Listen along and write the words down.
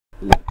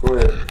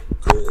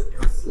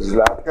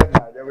zlatega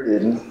denarja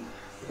vreden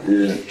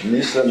in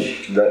mislim,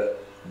 da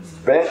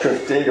več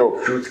od tega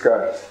občutka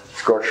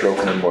skoraj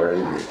človek ne more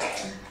imeti.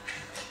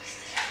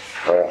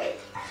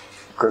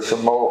 Ko sem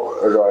imel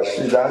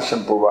rojstni dan,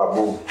 sem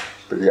povabil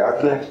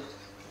prijatelje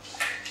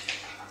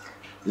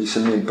in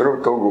sem jim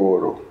prav to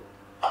govoril.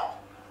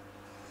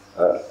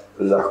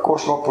 Lahko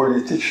smo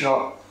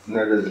politično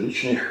na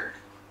različnih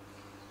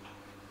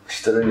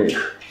straneh,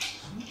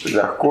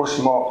 lahko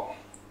smo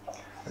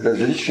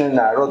različne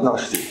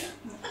narodnosti,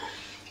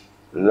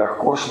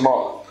 lahko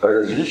smo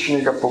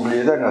različnega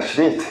pogleda na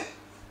svet,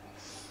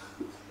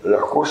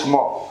 lahko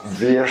smo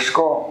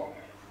versko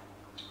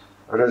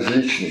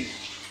različni,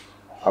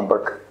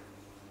 ampak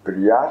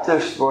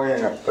prijateljstvo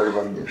je na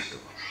prvem mestu.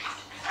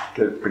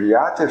 Ker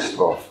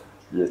prijateljstvo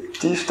je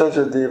tista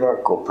zadeva,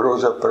 ko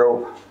pravzaprav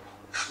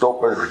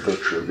stopaš do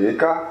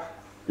človeka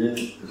in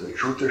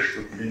začutiš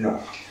toplino.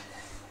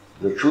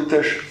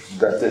 Začutiš,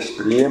 da te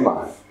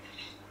sprejema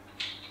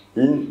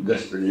in da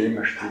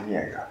sprejemaš ti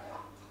njega.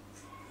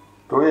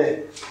 To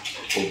je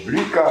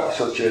oblika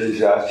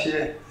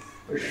socializacije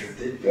na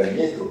tem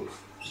planetu.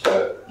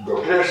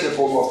 Dokler se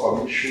bomo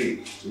pa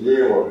mišli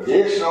levo,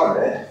 desno,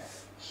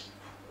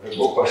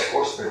 bo pa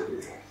skozi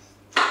prepira.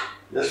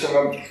 Jaz sem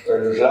vam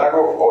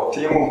razlagal o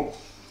temu,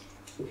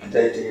 da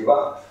je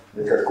treba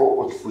nekako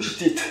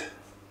odpustiti.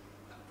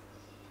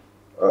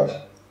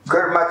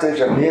 Kar imate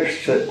za mer,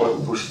 se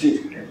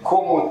odpustiti.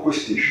 Komu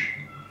odpustiš?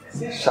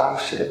 Sam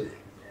sebi.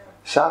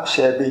 Sam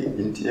sebi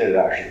in ti je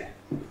lažje.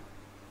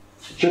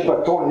 Če pa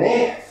to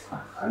ne,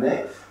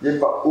 je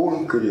pa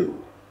kriv.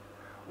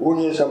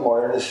 Je za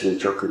mojo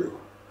nesrečo kriv.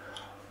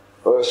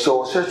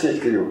 Sosed je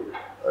kriv,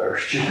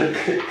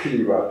 hčerka je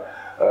kriva,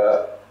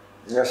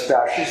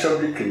 starši so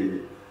bili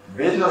krivi.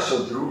 Vedno so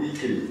drugi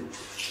krivi.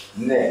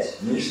 Ne,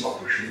 mi smo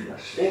prišli na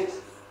svet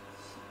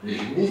in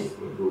mi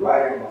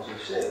odgovarjamo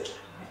za sebe.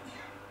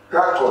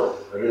 Kako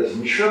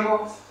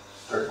razmišljamo,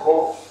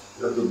 tako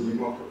da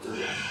dobimo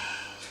potrебno.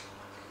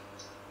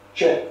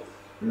 Če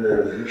ne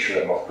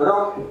razmišljamo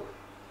prav,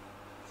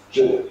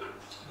 če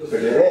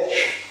preveč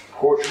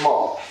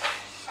hočemo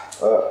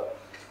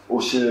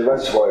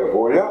usiljevati svojo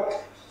voljo,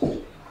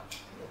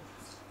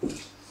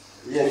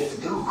 je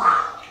drug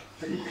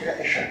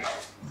prikrajšan.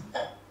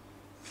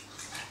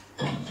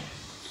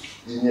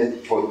 In je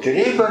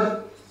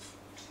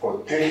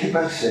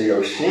potreben se je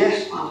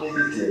usesti in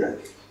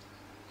meditirati.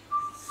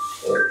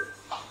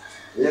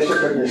 Jaz se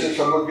kar nisem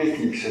samo 2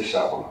 knjig s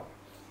sabo.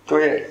 To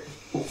je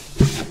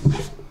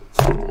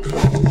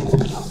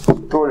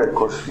tole,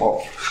 ko smo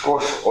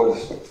skozi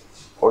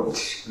od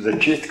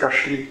začetka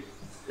šli,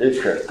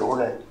 kar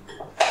tole,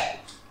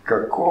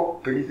 kako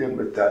pridem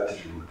v ta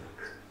trenutek.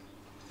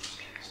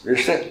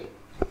 Veste,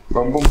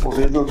 vam bom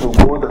povedal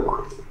dogodek,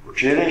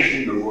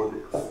 včerajšnji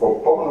dogodek,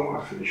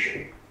 popolnoma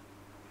frišen.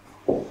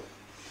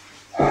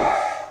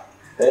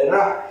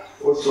 Ena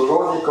od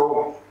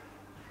sorodnikov,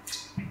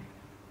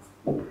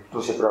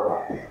 to se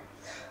pravi,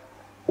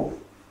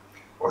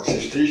 od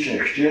sestrične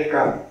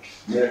hčerka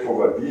me je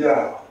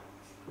povabila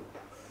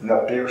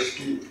na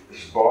pevski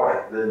zbor,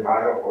 da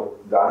imajo od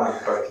dan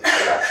odprtih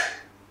vrat.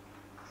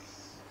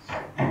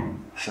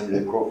 Sem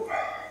rekel,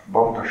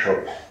 bom pa šel.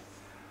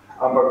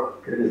 Ampak,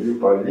 ker je bil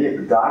pa lep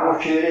dan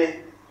včeraj,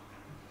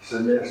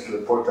 sem jaz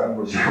lepo tam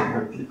vzel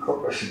matiko,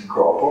 pa sem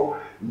kopal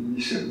in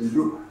nisem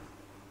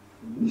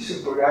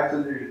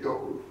pogledal, da je že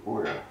toliko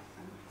ura.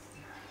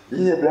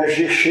 In je bila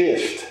že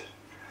 6.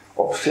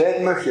 Ob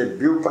 7 je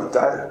bil pa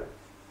ta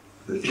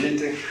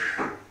začetek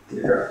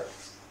tega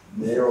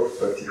dneva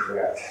odprtih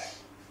vrat.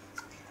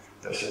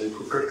 Da sem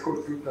rekel, kar tako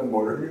tudi ne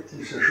more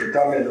biti, sem šel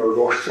tam eno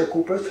rožce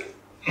kupiti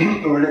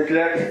v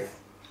Leclerc.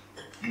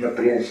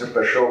 Naprej sem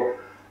pa šel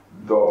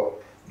do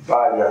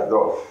barja,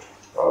 do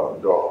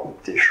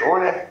te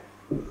šole.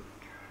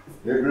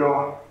 Je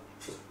bilo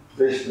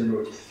 20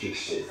 minut čez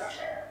 7.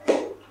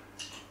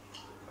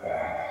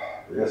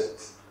 Jaz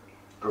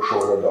to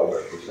šolo dobro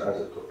poznam,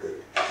 zato ker je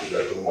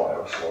bila to moja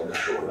osnovna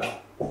šola.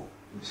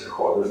 In sem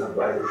hodil na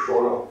barjo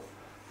šolo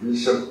in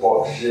sem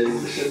po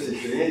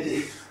 70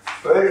 letih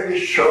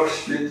prvič šel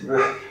spet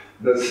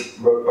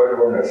v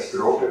prvo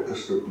nadstropje po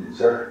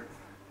stopnicah,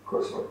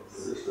 ko smo,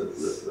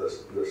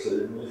 da se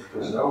jim jih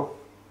poznal.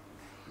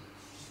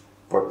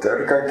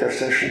 Potrkaj, ker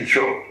sem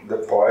šličal, da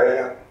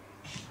pojejo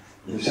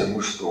in sem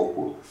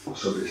vstopil, ko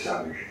so bili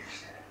sami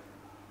ženske.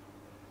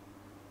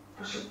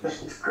 Pa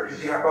sem kar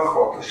zraven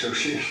hotel se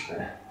usesti.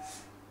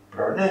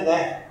 Prav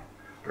ne,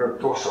 prav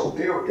to so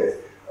pevke,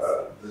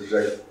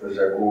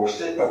 za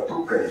goste pa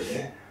tukaj,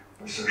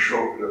 pa sem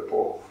šel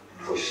lepo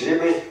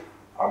posebej,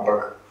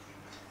 ampak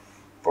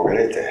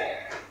poglejte,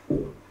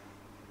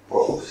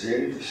 po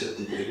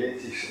 70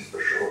 letih sem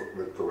prišel v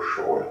to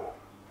šolo.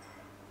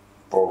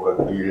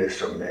 Povabile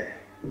so me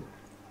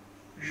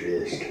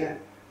ženske,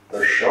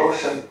 prišel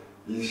sem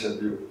in sem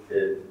bil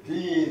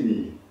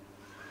edini,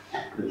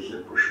 ki jih je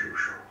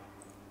poslušal.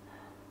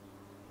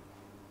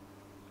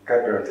 Kaj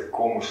pravite,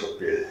 komu so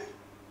peli?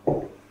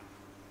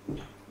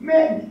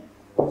 Meni.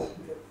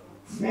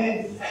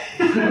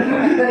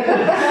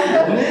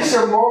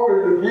 Nisem mogel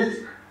dobiti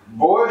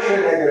boljše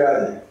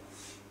nagrade.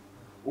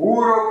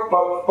 Uro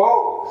pa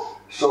pol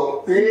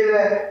so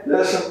pele,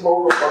 da sem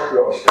mogel pa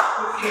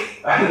ploskati.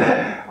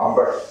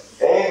 Ampak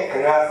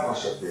enkratno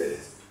so pele.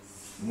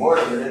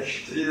 Moram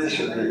reči,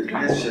 30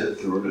 let se je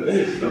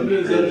trudili.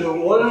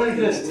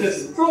 Zadovoljni, da ste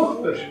sploh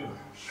prišli.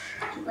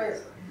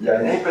 Ja,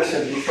 ne pa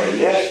sem bil pa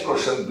jaz, ko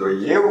sem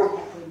dojel,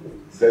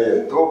 da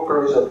je to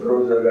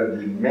pravzaprav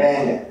zaradi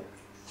mene.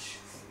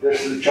 Da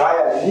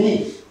slučaja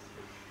ni.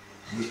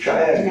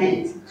 Slučaja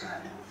ni.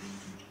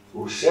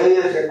 Vse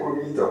je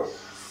zakonito.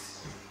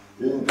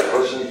 In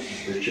ko sem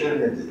večer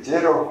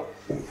meditiral,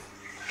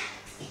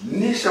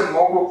 nisem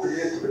mogel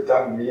priti v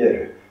ta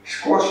mir.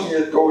 Skozi mi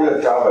je to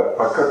vletalo,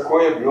 pa kako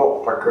je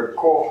bilo, pa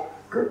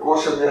kako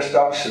sem jaz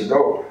tam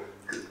sedel.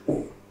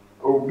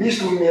 V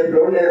bistvu mi je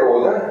bilo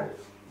neroden,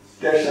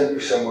 ker sem bil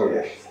samo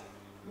jaz.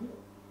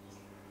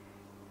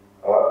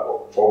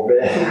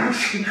 Obenem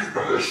sem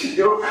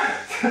prosil,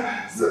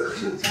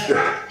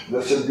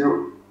 da sem bil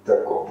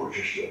tako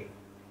počešten.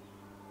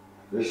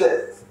 Veste,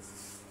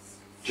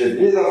 če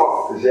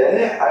gledamo z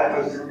ene ali pa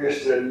z druge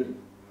strani,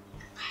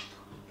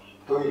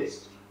 to je,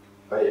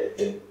 pa je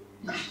en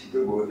isti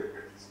dogodek.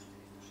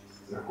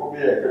 Lahko bi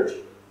rekel,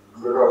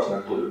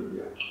 grozna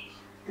polomija,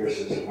 ker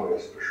sem samo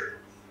jaz prišel.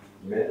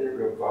 Meni je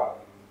bilo pa,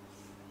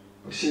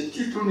 vsi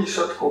ti tu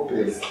niso tako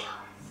peli,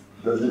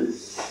 da bi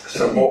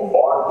samo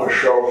on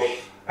prišel,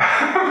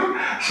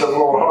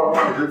 samo on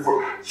pa bi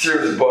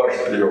cel zbor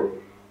spil.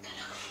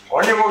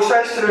 On je imel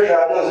vsaj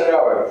stražarja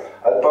zraven,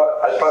 ali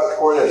pa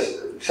takole,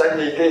 vsaj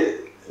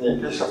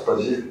nekaj so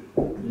pazili,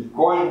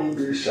 nikoli ni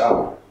bil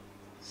sam.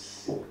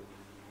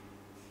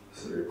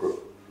 Sem rekel,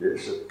 jaz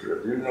se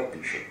pravilno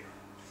pišem.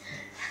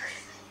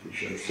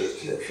 Pišem se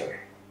Cesar.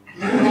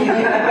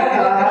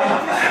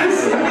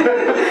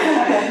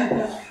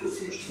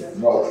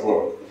 No, tako.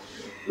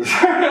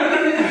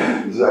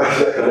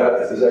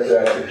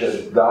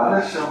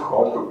 Danes sem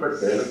hotel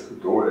prepeljati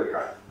v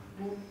Olega.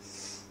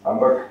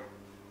 Ampak,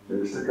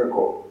 veste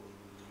kako,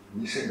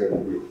 nisem ga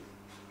dobil.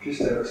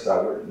 Čisto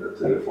enostavno na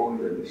telefon,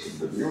 da nisem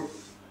dobil.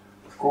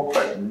 Tako pa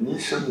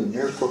nisem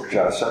imel toliko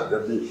časa, da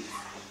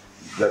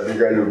bi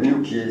ga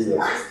ljubil, ki je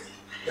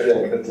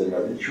enkrat je na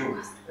Viču,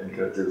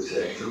 enkrat je v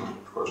centru,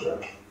 tako da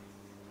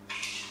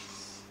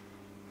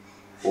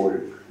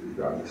Oleg je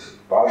danes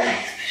odpadel,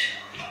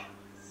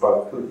 pa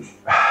tudi.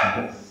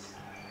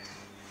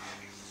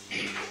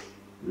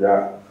 Ja,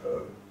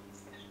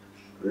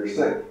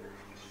 veste,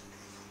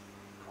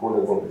 tako ne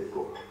bom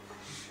rekel.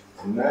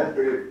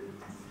 Najprej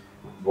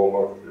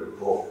bomo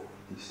lepo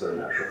tisto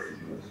našo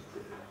knjižnico.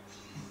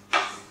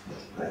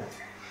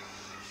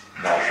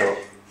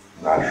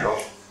 Našo,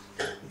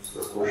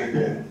 tako že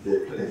je,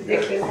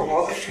 deklenko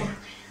vodušo.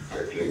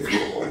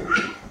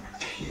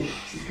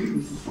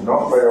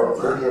 No, pa jo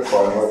kar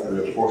zapalimo,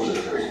 lepo se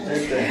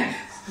srečnete.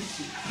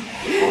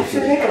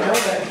 Sem rekel,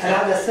 dobro,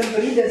 rada sem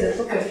pride,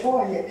 zato ker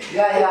poje.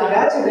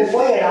 Drugače ne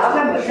poje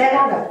rada, ne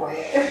rada poje.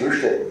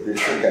 Slušajte,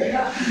 veste kaj?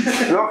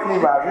 Sploh ni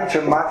važno, če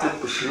imate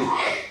posluh.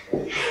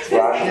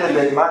 Važno je,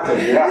 da imate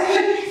glas.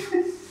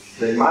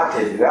 Da imate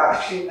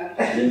glas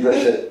in da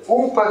se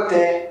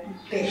upate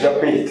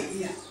zapeti.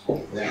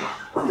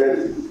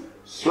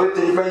 To je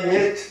treba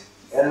imeti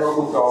eno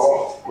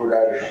gotovo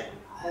koražo.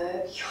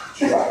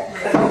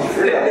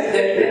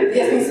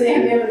 Jaz nisem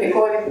imel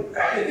nikoli.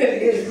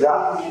 Ja,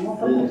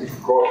 in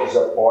ko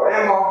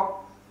zapojemo,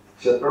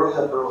 se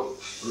pravzaprav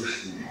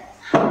sprostimo.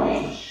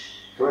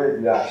 To je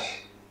glas,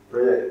 to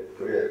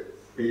je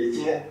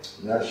petje,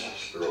 nas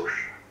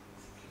sprošča.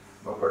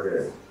 No pa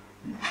gremo.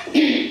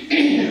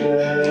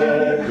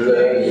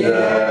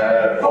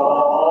 Lepo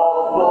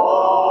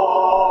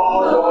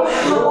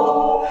došlo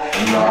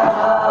na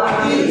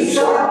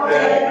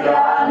visoke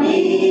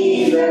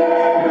planine,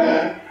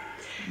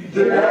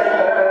 lepo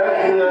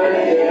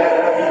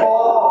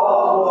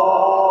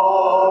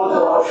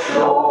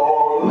došlo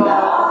na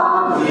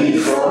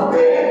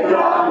visoke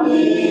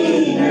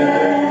planine.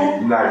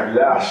 Na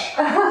glas.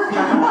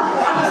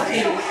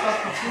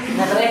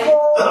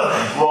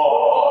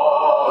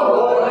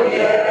 Vodo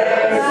je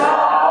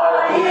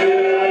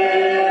zajemala,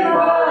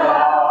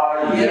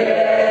 je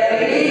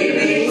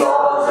ribico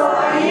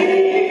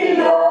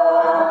zajela.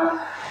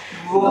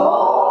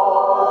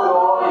 Vodo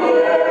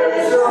je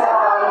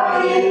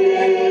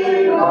zajemala,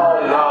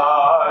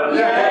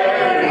 je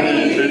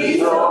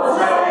ribico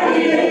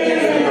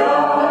zajela.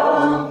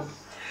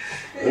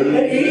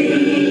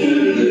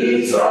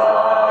 Ribica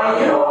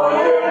jo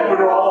je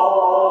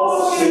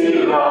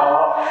prosila,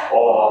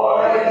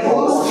 oj,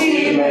 pusti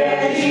me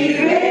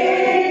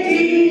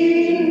živeti.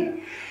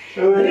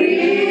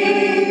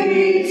 Ribica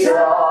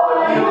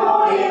jo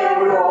je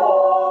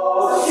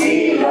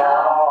prosila,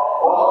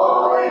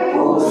 oj,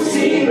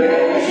 pusti me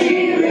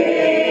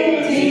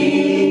živeti.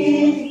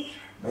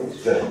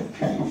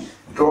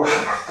 To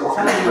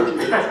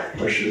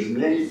pa še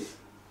zmeri,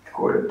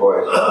 tako lepo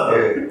je.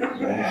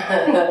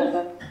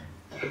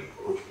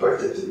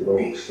 Odprte treba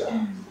usta,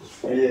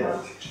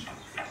 odprijeti.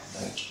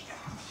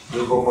 Da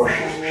bomo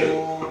še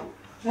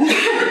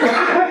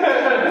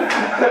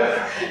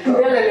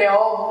Delali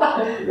ovo.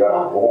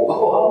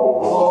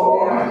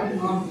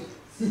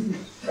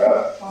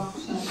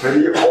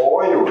 Pri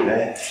oju,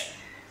 ne,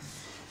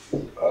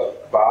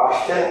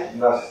 pašte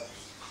na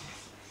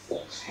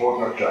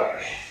spodno čakro.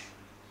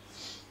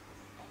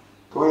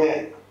 To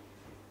je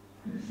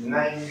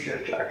najnižja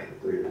čakra,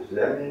 to je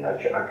zemljina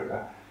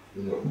čakra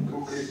in od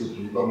tukaj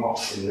dobivamo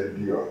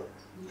energijo.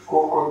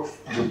 Tako kot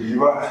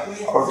dobiva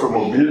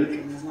avtomobil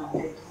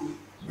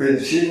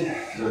benzin,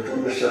 zato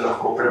da se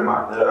lahko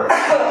premakne.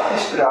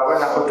 Sprava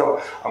na avto,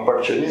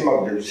 ampak če nima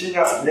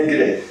benzina, ne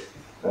gre.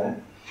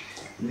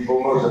 In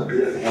bomo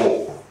zapeli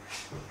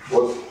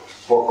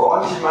po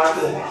konci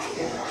imate,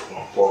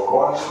 po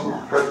koncu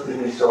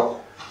hrbtenico,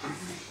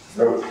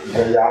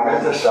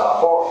 zajamete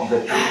sapo, da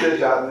čute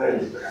zadnja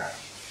libra.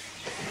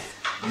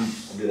 In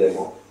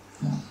gremo.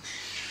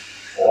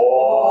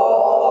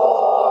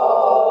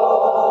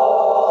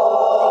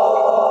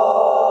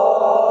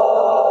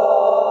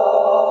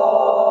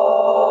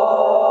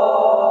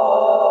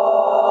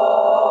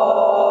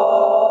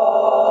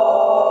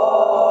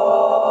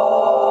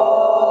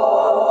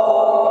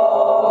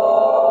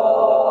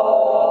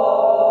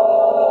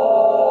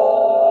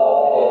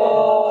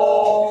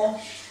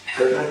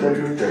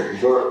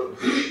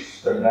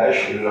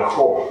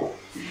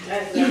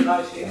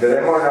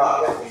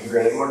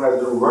 Gremo na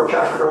drugo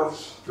čakro,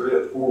 to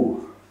je U.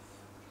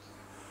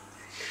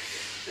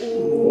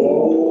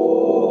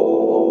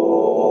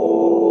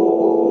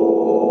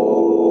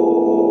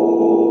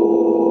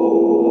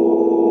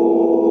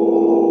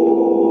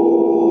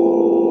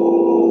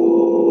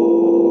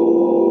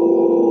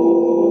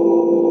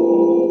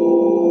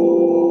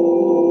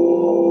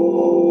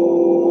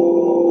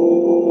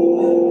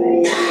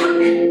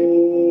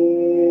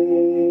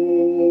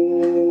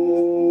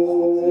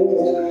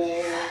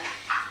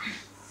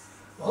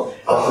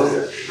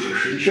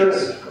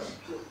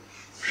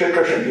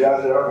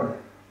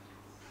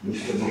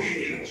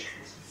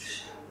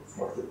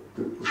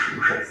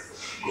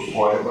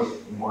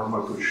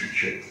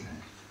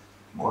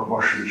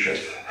 Moramo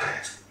slišati.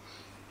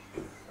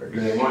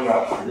 Gremo na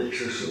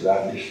plexus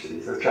sodalis,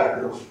 tretjo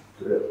čakro,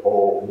 to je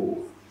OU.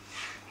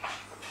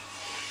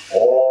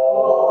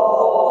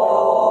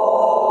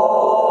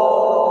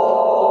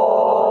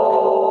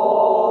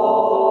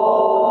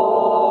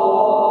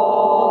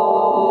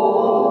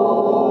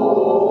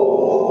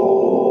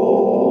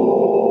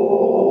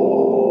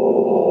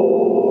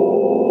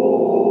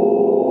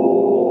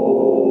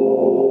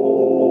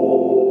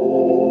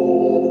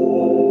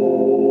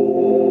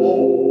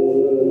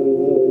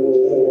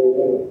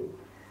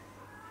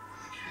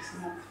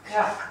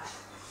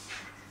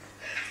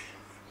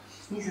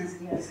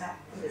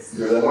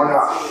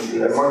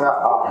 Gremo na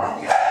A.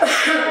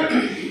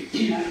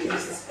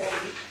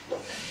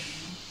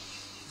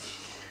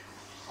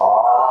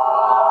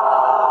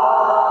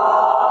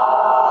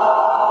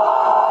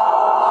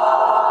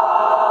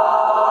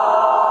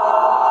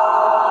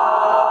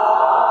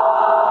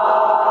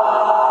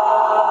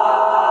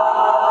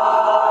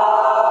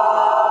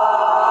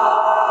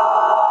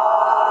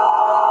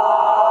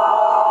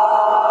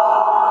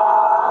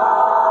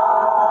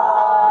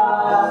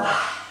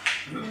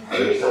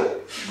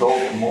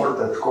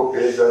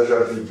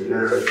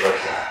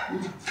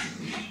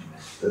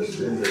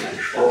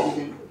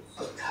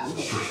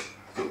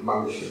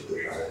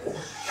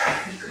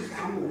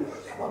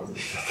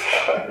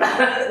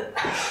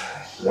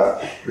 Ja,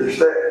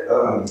 veste,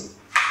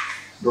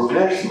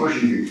 dokler smo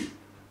živi,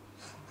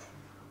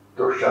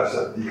 to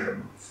časa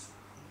dihamo.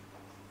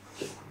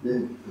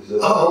 In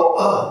zato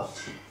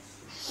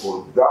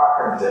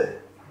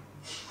vdahajte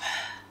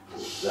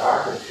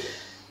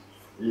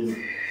in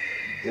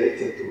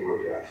dajte to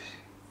v jaz.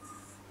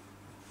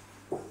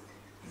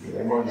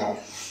 Gremo na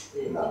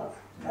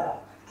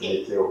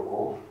tretje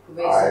oko,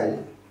 aj.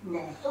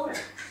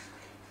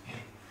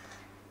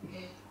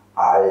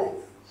 Aj.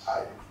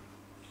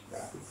 Ja.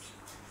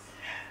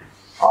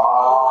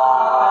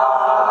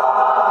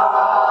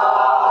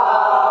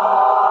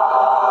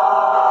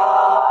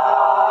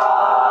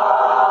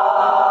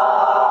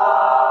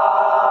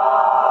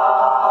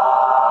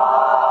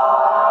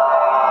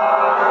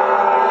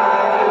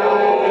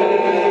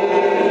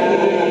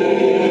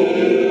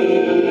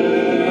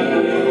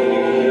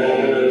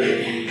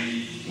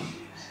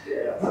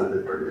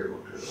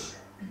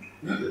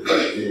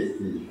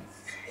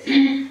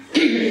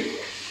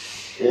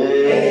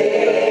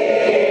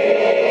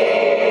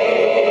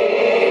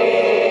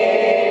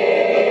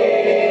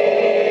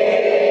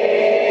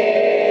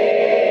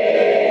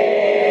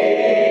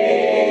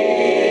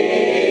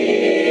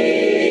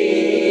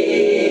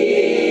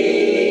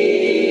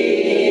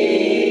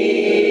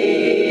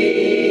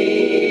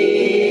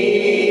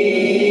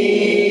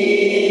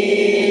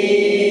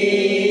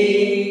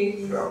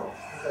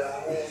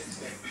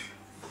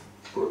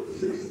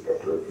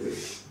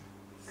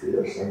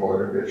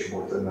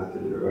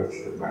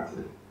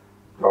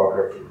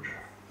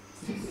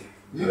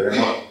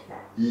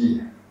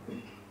 I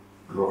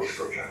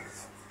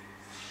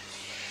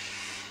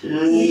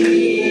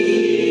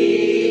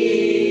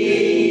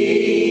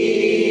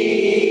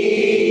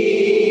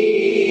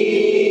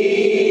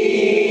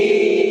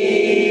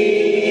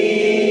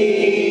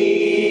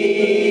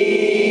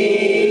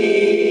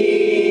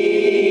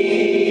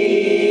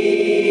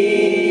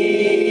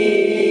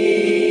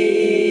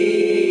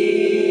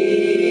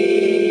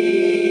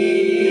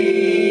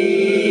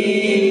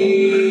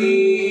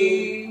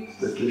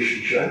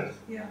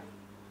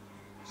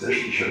Zdaj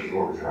še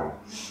tvoj zraven.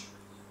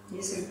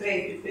 Jaz sem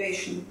pri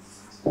prejšnji.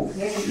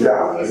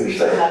 Ja,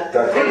 veste,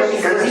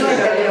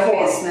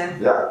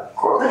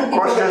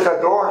 ko ste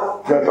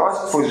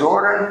zadost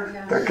pozoren,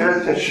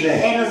 takrat začne.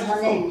 Eno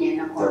zvonjenje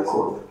na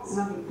koncu.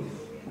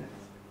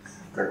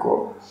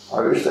 Tako.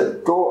 A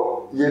veste, to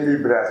je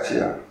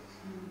vibracija.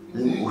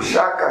 In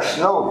vsaka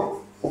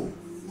snov,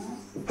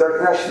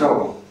 takna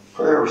snov,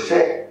 to je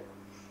vse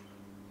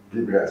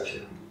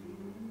vibracija.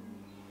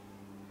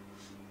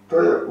 To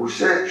je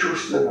vse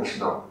čustvena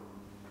snov.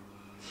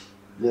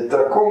 Je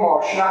tako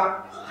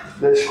močna,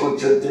 da je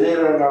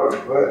skoncentrirana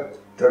v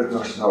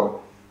trdno snov.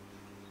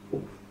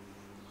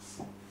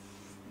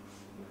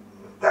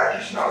 Taki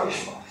snovi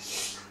smo.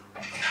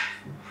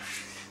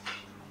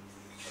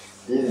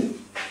 In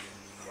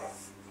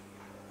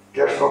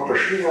ker smo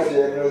prišli na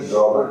zemljo, je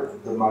dobro,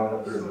 da malo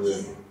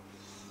napredujemo.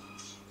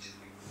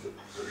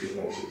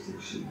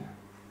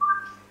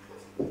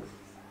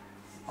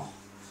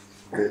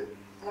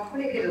 Lahko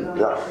nekaj dodam?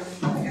 Ja.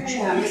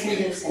 Ja, mislim,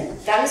 da je vse.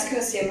 Danes, ki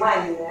nas je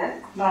manj,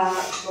 pa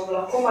bomo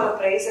lahko malo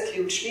prej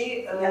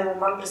zaključili,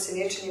 malo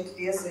presenečenje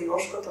tudi jaz za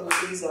Joško, to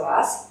tudi za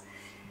vas.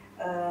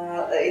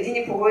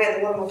 Edini pogoj je,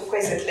 da moramo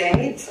tukaj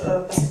zakleniti,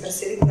 pa se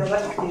preseliti na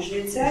vrt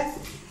knjižnice,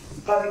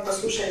 pa bi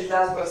poslušali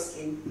glasbo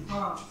rastlin.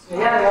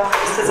 Ja,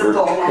 ste za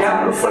to.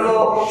 Samo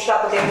bom šla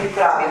potem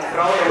pripraviti,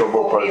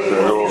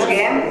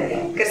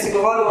 ker si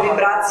govoril o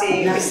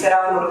vibraciji, ki se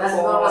ravno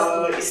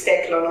lahko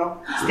izteklo.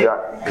 Ja.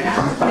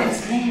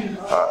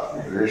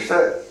 Veste,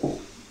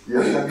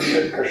 jaz sem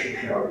nekaj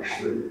kakšnih novih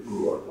stvari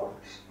govoril.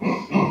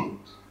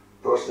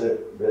 To ste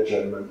več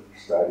ali manj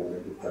stari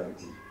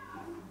meditanti.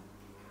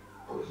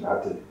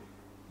 Poznate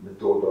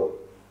metodo,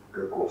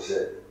 kako se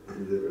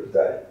pride v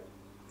zdaj.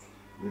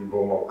 In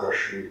bomo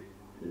kašli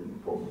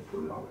in bomo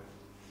ponovili.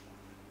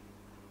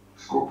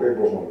 Skupaj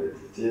bomo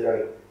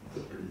meditirali, da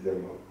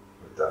pridemo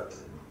v ta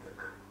trenutek.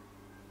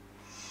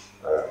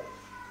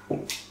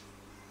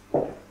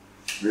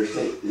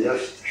 Veste,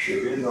 jaz še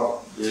vedno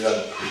delam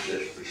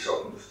proces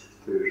prisotnosti,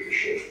 to je že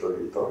 6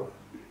 letov.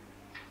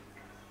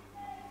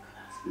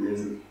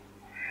 In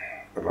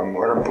vam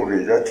moram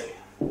povedati,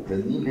 da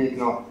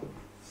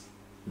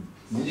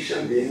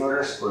nisem vedno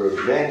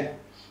razpoložen.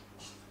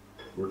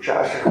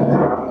 Včasih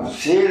imam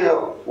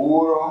celo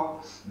uro,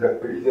 da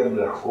pridem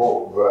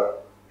lahko v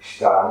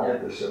stanje,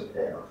 da sem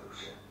eno z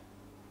vsem.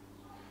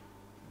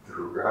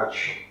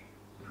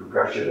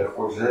 Drugače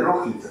lahko zelo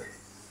hiter.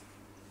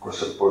 Ko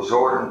sem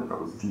pozoren na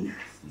vdih,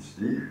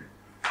 izdih,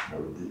 na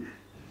vdih,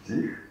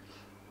 izdih.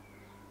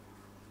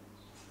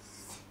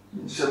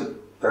 In sem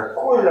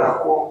takoj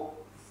lahko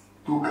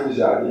tukaj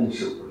zadnji in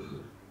se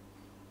pozorim.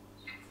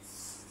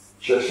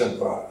 Če sem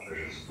pa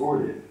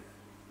razboljen,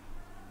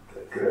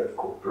 takrat,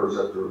 ko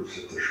pravzaprav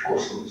se težko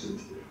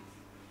skoncentriram.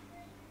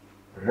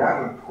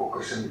 Ravno tako, ko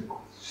sem rekel,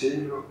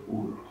 celo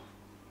uro.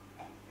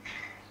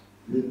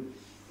 In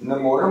ne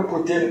morem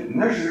potem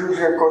nič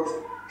drugega, kot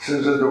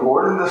sem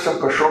zadovoljen, da sem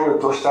prišel v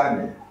to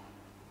stanje.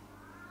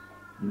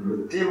 In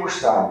v tem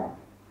stanju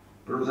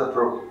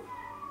pravzaprav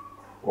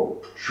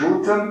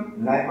občutim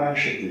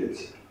najmanjše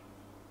delce.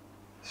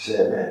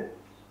 Sebe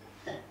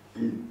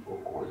in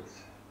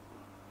okolice.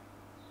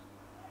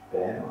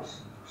 Eno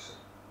sem z vsem.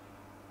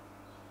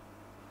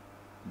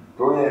 In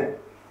to je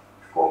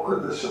tako,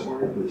 kot da sem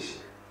v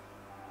nebesih.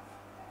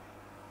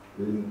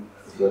 In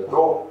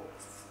zato,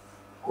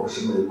 ko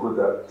sem rekel,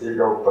 da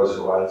tega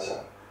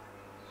opazovalca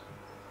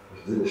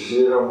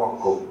zdresiramo,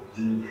 ko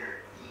vdih,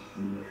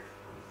 vdih,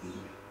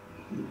 vdih,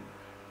 vdih.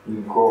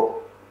 In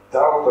ko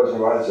ta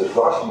opazovalec je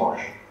dosti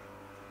močen,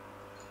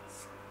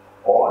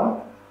 on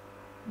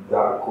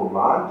da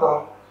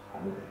komando,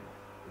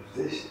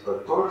 zdaj si pa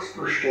toliko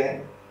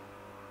sproščen,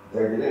 da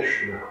greš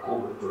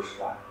lahko v to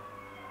stanje.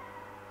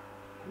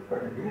 To pa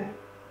ne gre.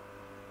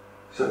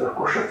 Se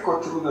lahko še tako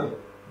trudim,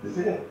 da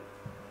gre.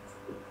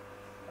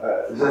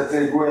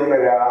 Zategujem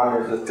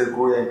rame,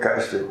 zategujem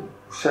kaj ste,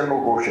 vse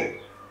mogoče.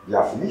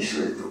 Ja,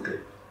 misel je tukaj.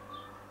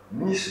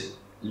 Misel.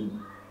 In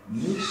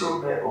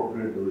misel me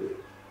obleduje.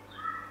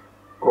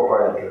 Ko pa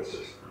enkrat se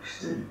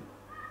sprostim,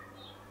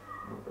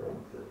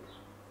 napravim te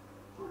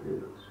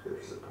povedati, ker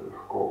se pa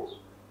lahko,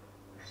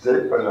 zdaj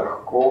pa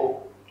lahko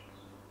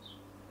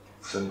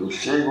sem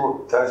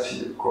dosegel ta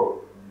cilj,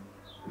 ko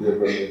je v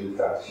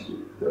meditaciji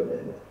za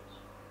mene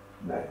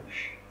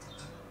najvišji.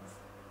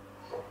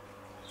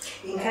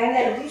 In kaj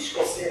narediš,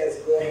 ko si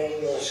razgovorjen,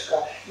 Joško?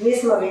 Mi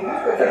smo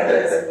veliko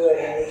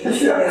razgovorjeni, ki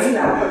se ne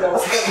znamo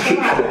dosti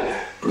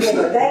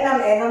pomagati. Daj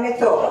nam eno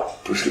metodo.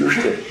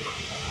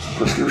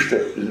 Poslušajte,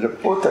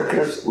 lepo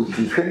takrat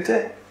vdihnite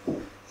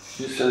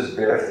in se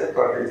zberete,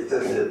 pa vidite,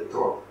 da je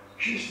to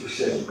čisto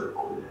vsem,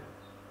 kako je.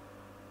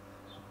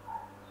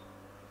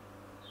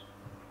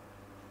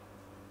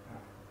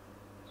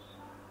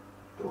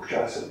 Tog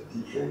časa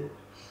vdihaj,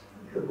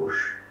 da boš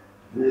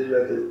vedela,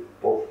 da je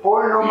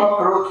popolnoma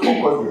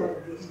proti pogodi.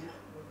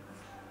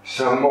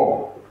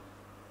 Samo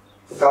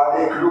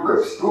tale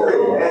kljukac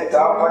tukaj,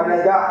 ta pa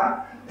ne da.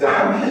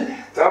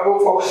 Ta bo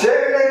pa vse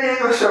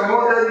naredil,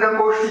 samo da ne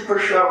boš ti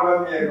prišla v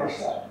mirno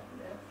stanje.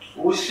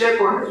 Vse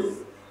bo naredil.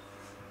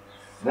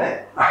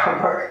 Ne?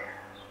 Ampak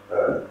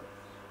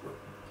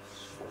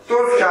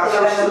toliko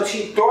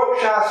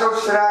časa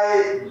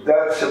vztraje,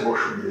 da se boš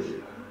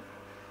umirila.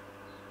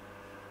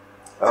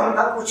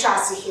 Ampak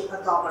včasih je pa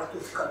dobro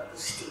tudi kar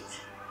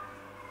pustiti.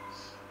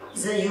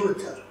 Za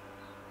jutro.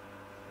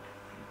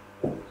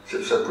 Se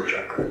vse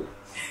počakaj.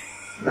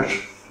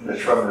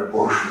 Neč vam ne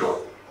bo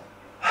šlo.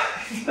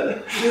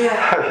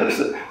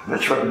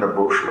 Neč vam ne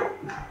bo šlo.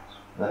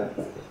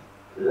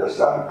 Jaz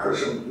tam, ko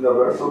sem na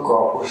vrtu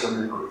Kako,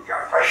 sem rekel, ja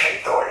pa še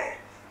tole.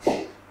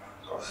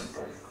 To sem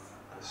pa rekel,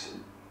 pa si,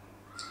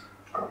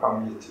 ko pa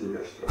mi je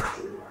tega sploh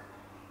treba.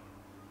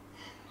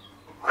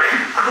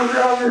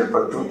 Poglavil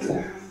pa tudi.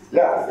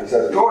 Ja,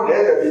 zato ne,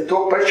 da bi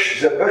to pač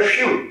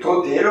završil,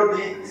 to delo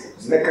bi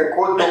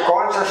nekako do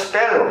konca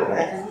spelo,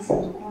 ne.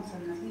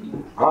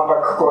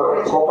 Ampak,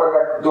 ko pa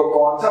do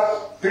konca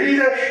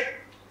prideš,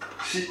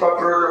 si pa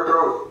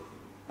pravzaprav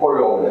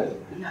polomljen.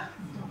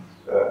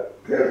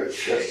 Ker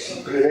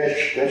si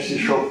preveč, ker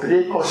si šel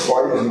preko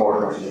svojih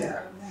zmožnosti.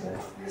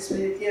 Jaz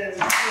meditiram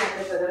na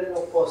kaj pa da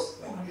v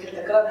post.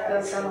 Takrat,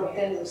 da sem v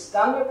tem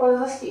stanju, pa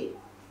zasti.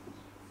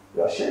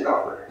 Ja, vse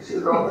dobro,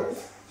 vse dobro.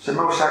 Vse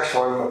ima vsak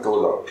svojo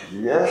metodo.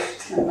 Jaz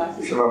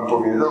sem vam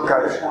povedal,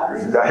 kaj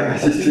zdaj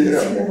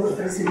meditiram.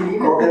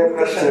 Ko grem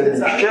na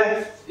strelišče,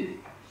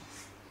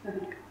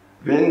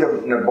 vem, da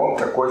ne bom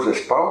takoj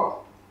zaspal,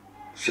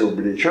 se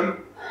oblečem,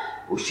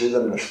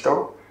 usedem na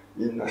stol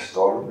in na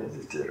stolu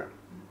meditiram.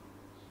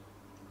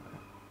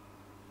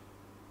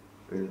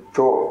 In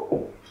to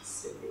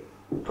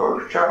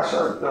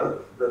časa,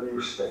 da mi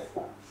uspe.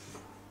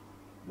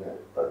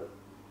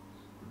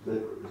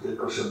 Zdaj,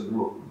 ko sem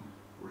bil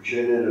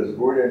včeraj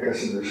razburjen, ko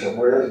sem bil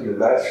samo jaz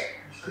gledač,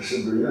 ko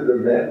sem dojel, da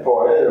meni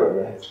pojejo,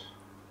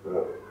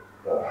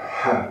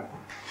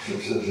 sem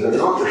se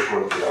zelo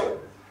težko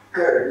odpravil.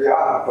 Ker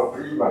ja, pa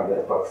prima,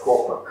 ne, pa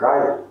tako, pa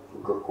kaj,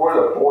 kako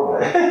lepo,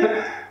 ne.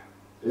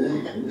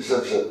 In sem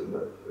se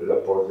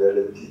lepo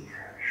zdaj dihaš.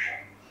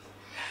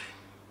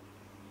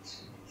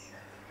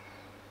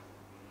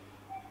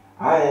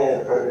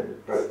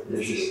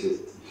 Je že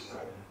spet isto.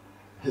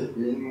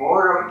 In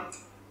moram,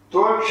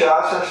 toliko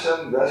časa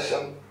sem, da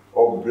sem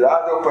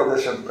obvladal, pa da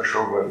sem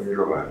prišel v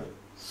mirovanje.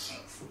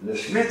 Ne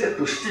smete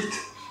pustiti,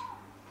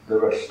 da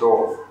vas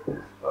to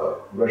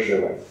vrže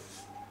ven.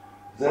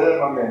 Zdaj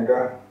imam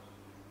enega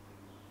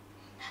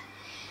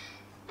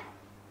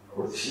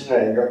od sina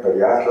enega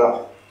prijatelja,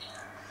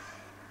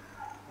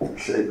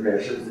 sred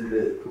mesec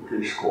zdi tukaj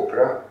iz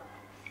Kopra,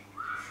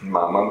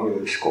 mama mu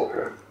je iz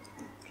Kopra.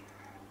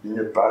 In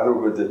je padel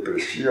v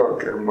depresijo,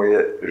 ker mu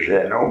je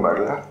žena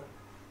umrla.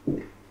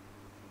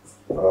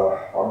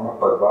 On ima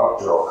pa 2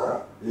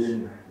 otroka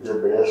in je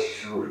brez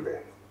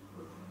službe.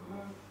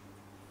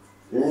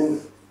 In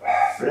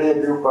prej je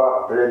bil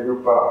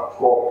pa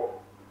tako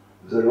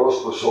zelo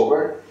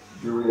sposoben,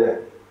 bil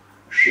je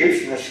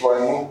šef na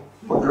svojemu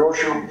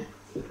področju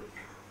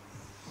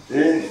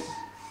in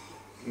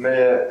me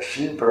je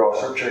sin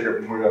prosil, če ga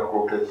mu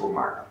lahko kaj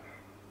pomagam.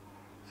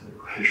 Sem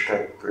rekel, veš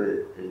kaj, to je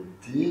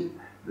edin,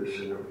 da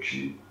se nauči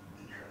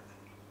dihati.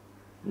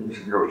 In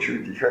sem ga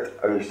učil dihati,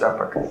 a veš,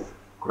 ampak,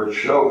 ko je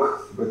človek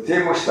v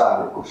tem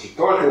stanju, ko si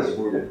toliko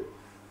razburjen,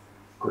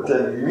 ko te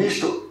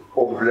misel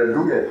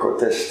obvladuje, ko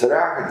te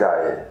strah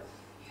daje,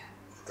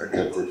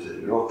 takrat je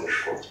zelo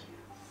težko.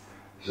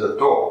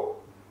 Zato,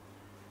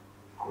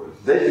 ko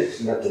zdaj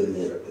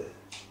natrenirate,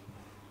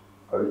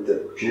 a vidite,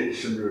 včeraj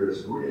sem bil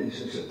razburjen in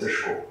sem se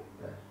težko.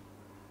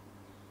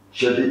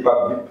 Če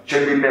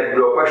bi me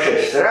bilo pa še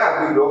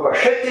strah, bi bilo pa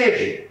še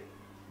težje.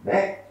 Ne?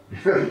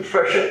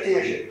 Pa še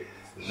težje.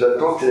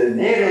 Zato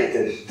trenirajte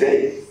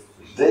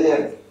zdaj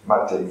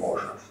imate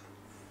možnost.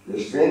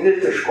 Jaz vem, da je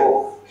težko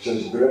se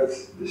zbrati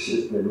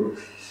 10 minut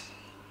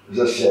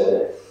za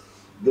sebe,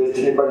 da je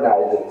treba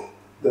najdeti,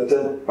 da te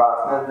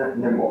partner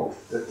ne moti,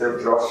 da te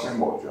otroci ne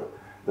motijo,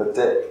 da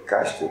te,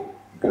 kaj ste,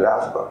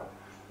 glasba,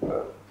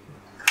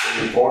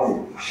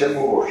 telefoni, vse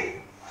mogoče.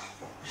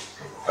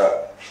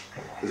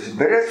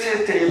 Zbrati se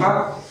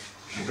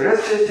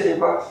je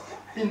treba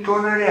in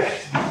to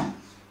narediti.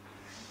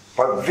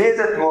 Pa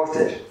vedeti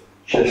morate,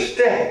 če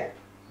ste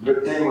v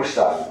tem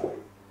stanju,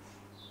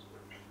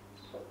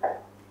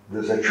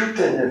 da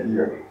začutite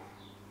energijo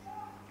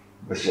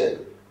v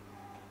sebi.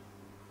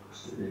 To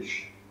ste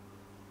večni.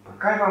 Pa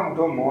kaj vam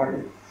kdo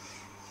mori?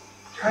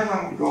 Kaj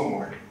vam kdo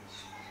mori?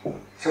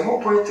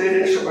 Samo po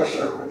interesu vas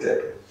lahko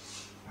tebe.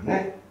 Ne?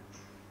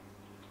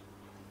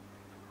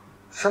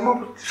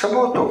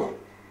 Samo to.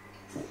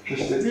 Če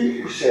ste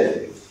vi v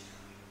sebi,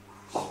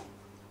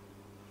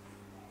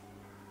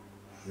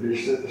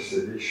 veste, da ste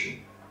višji.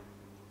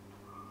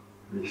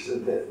 Veste,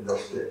 da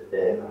ste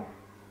eno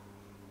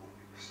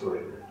s to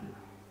energijo.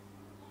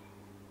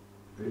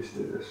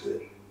 Veste, da ste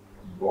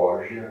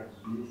Božja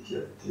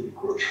bitja,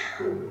 kot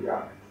to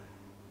verjamete.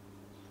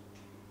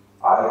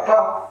 Ali pa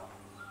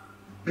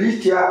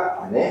bitja,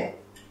 ne,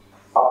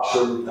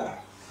 absolutna.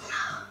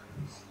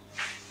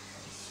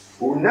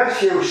 V nas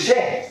je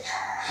vse,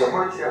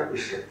 samo je treba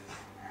iskati.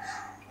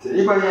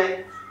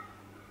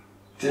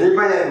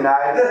 Treba je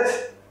najdeti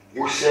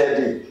v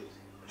sebi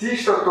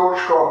tisto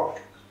točko,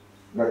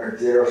 na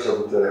katero se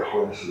bo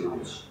telefon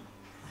naslovil.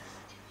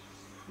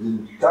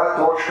 In ta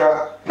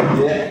točka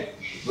je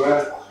v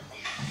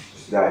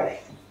zdaj.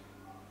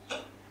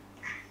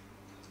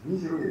 Ni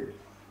druge.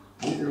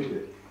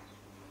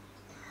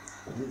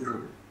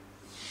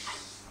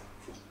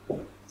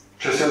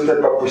 Če sem te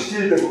pa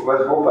pustil, da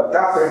vas bo pa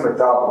ta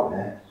premetaval,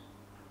 ne?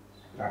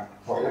 Ja,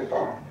 to je pa.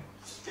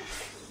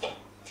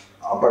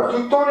 Ampak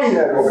tudi to ni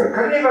narobe,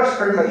 kar ne vas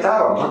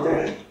premetavam,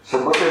 se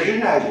boste že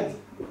najdi.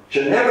 Če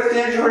ne v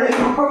tem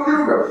življenju, pa v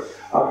drugem.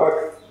 Ampak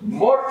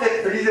morate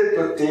priti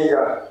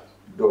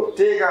do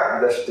tega,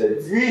 da ste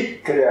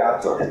vi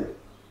kreatorji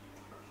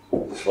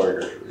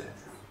svojega življenja.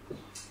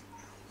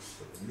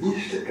 Vi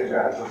ste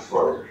kreator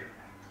svojega življenja.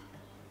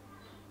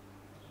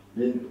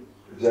 In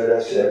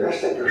zaradi sebe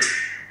ste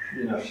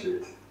prišli na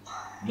svet.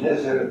 Ne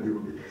zaradi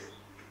drugih.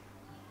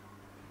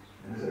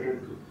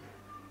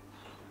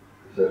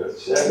 Zaradi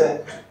sebe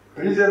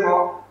pridemo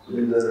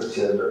in zaradi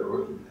sebe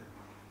odidemo.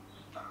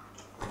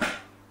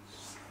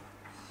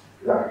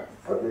 Ja,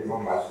 pa dajmo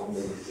malo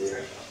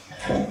meditirati.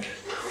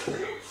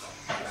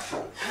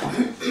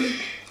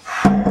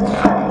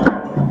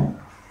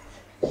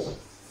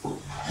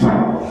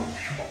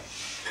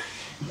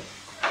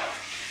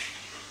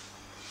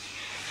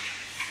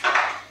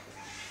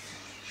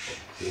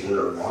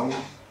 Zravnamo.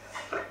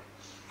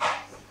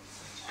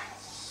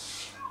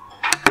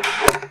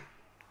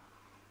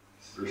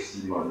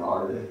 Sprostimo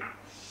noge.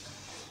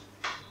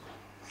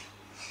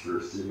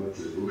 Sprostimo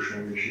trebušne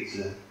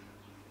mišice.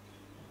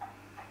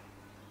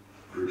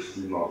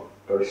 Sprostimo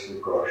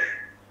prsni koš.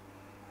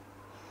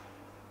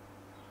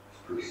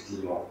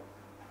 Sprostimo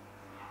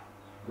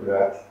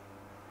vrat.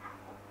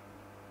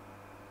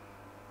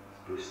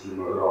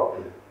 Sprostimo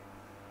roke.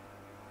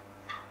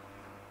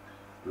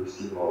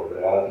 Sprostimo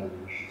obrazne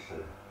mišice.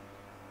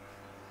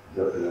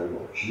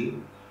 Zapremo oči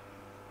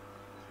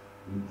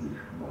in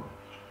dihamo.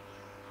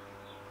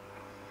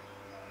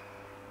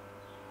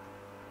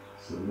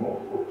 Samo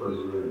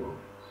opazujemo,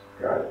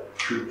 kaj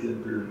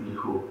čutim pri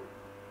vdihu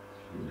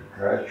in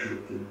kaj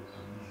čutim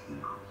pri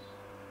izdihu.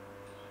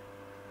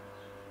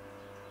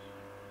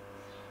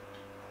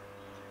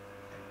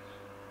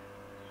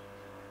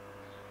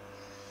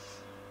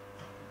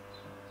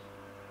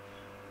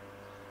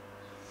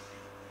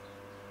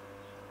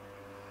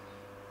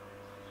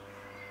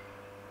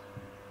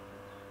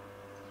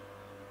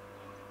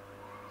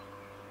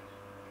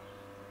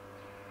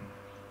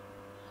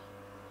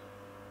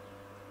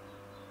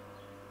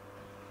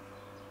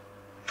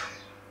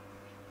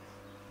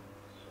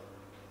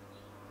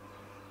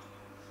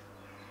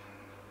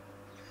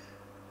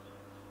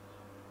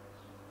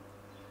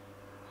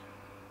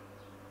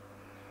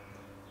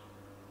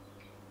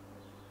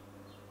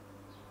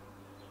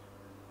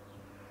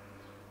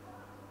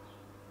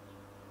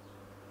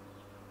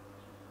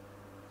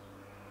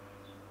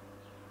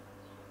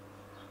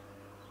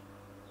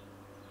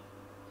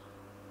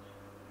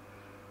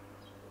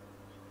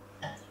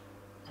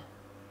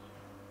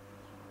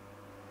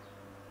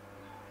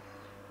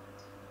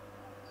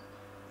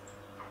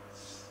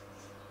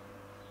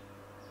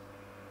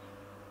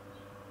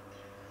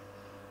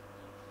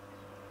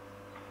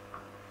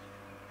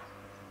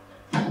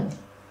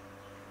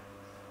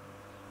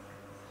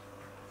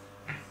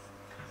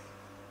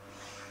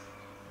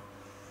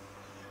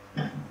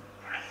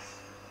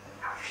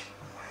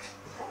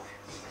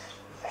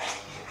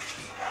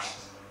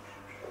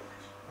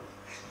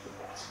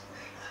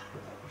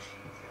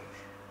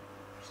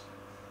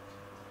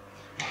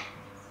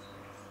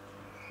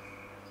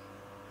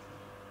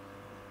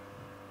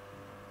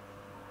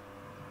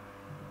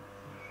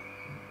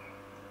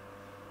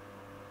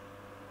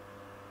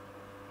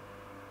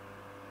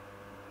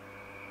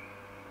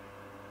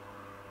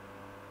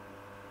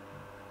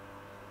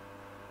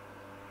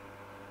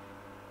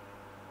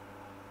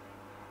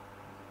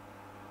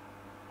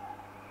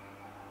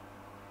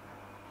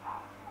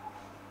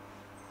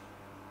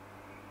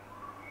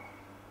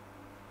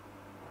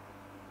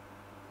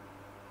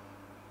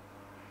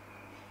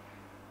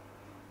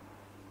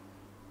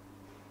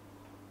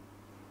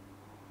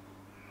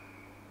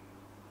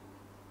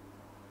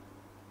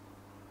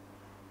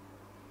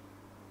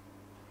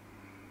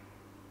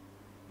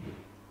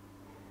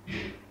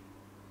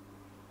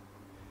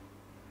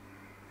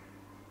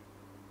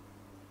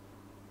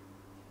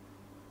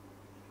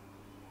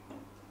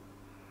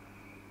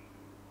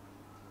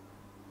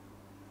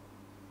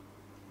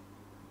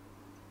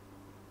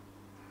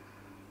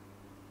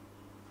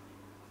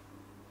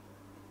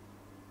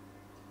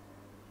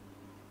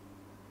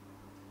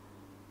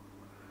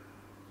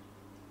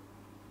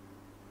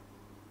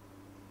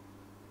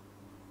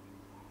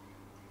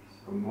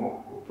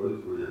 Samo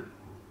opazujem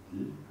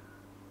vdih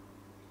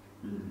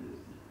in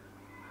izdik.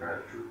 Kaj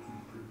čutim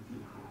pri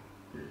vdihu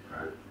in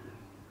kaj pri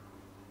izdihu.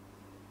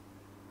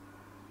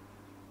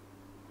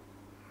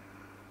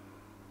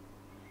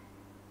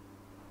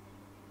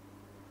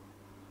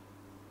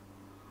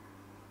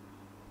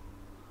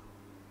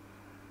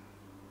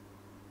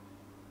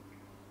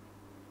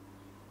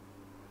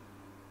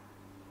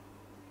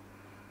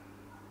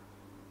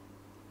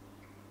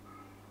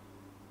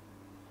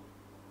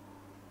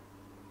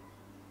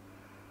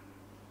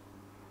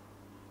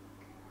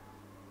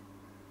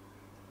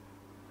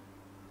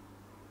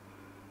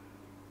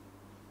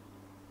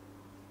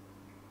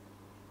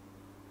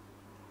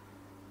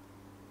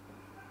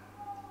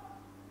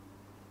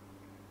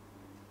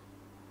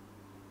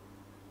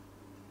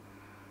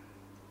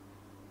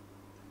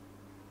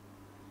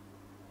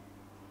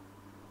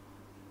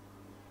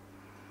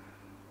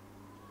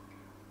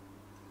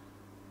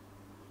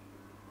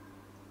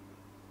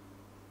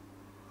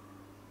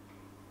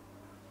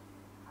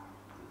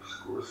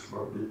 Zato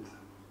smo biti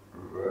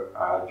v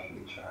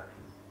alčni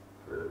čakri,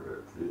 to je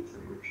v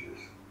tretjem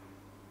očesu.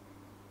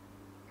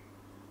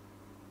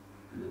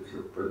 In se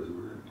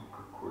opazujemo,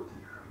 kako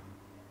dihamo.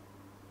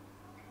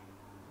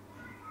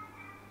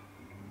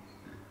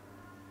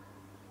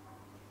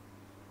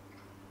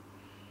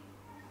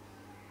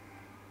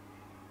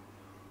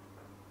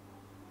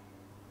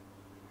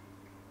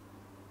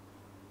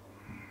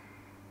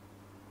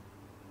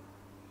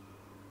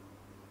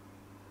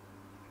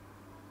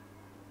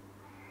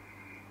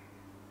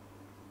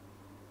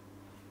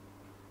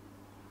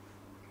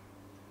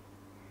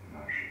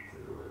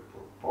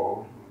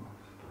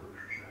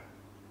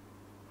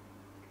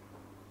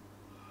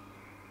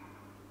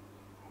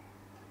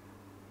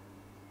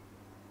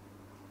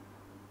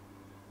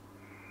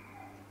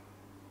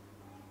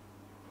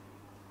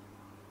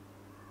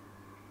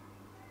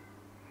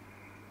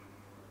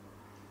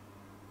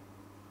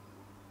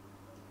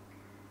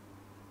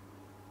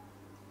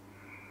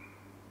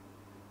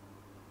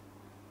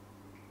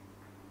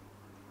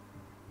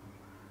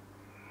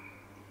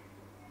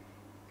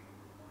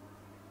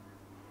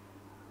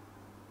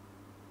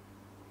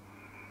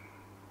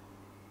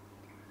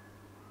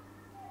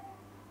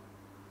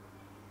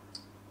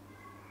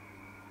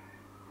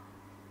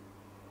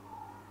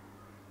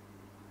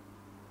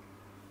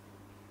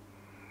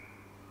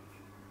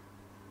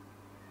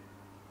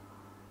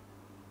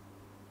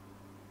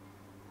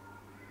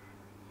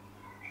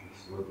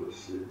 Smo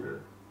dosegli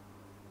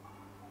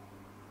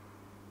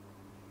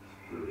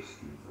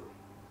sprostitev.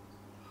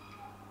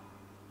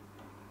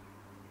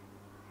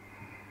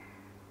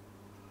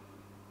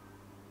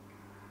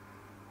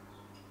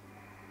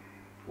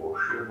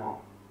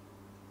 Pošljemo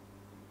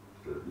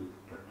zavit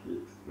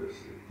paket v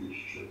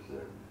središče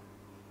zemlje.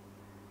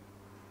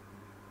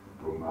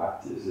 Bo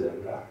mati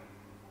zemlja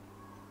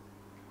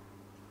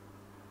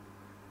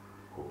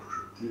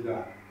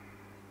občutila,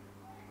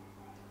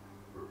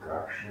 v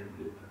kakšnem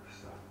lepem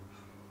stanju.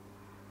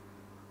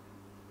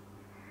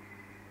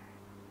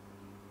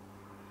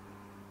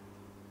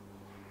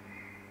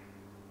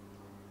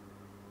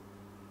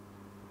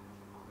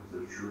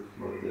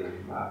 Začutimo, da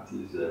je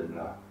mati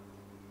zemlja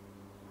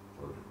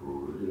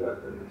odgovorila,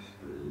 da nas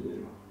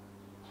sprejema.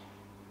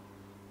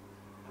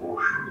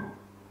 Pošljemo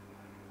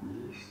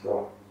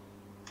isto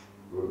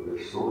v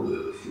vesolje,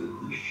 v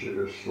središče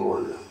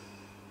vesolja.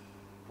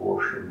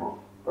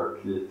 Pošljemo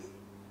paket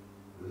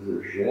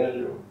z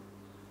željo,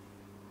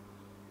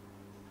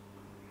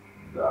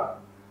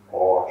 da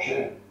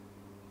oče,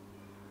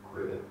 ko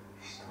je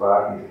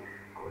stvarnik,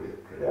 ko je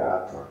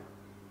kreator,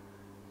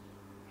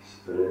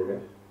 sprejme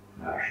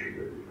naše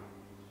darilo.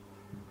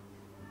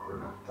 Ko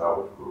nam ta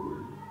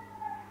odgovori,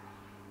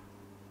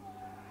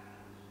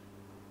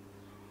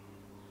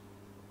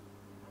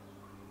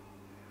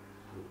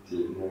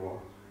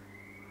 potegnemo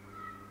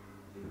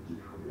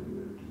vdihom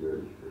energijo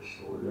iz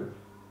vesolja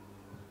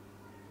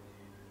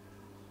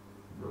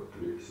do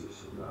plexusa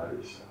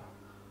solarisa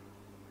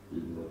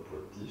in ne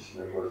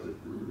potisnemo z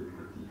drugim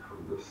vdihom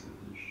do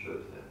središča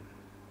zemlje.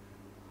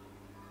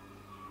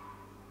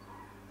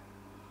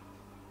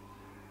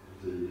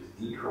 Z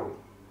izdihom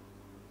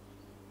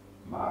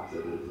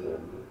matere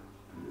zemlje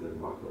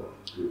pridemo do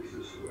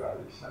plexusa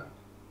solarisa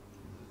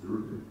in z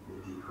drugim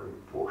vdihom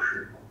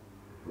pošljemo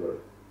v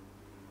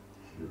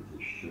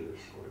središče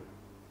vesolja.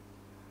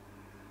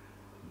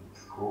 In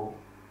tako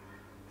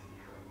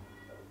dihamo.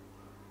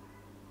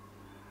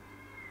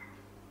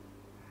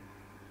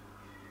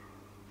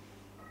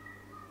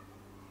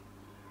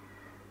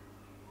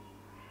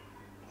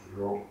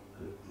 Zelo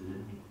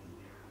edini dih.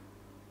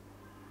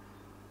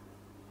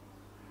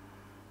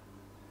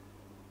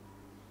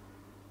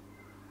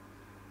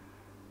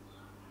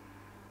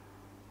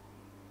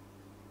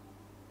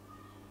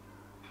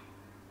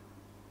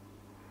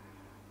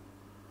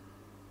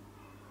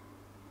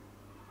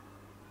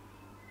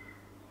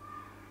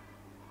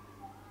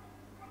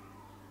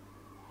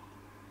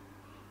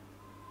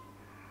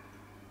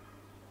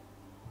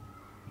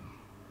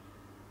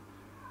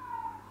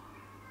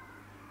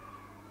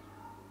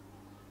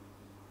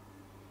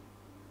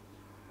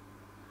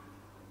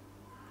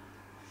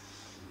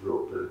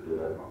 Zopet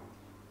gremo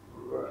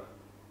v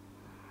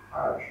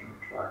ažno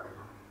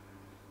čakro,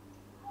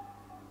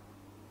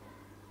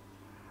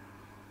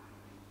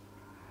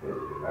 v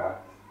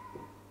vrat,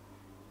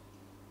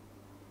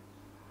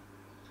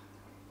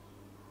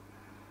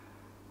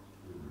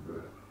 in v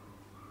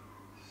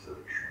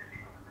srčno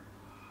čakro.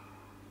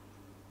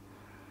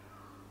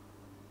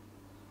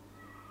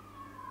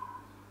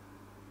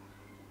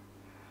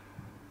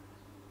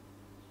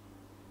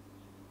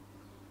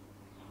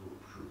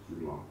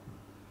 Občutimo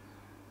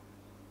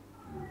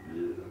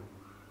ljubezen,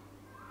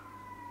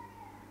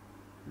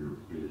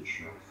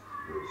 ljubečnost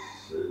do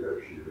vsega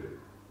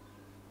živega.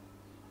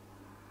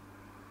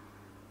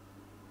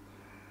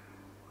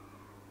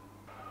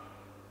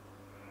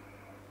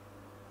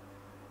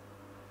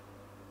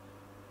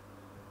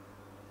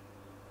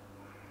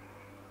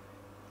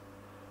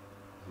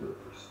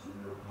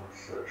 Zapustimo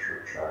srčno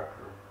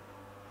čakro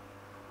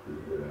in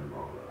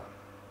gremo v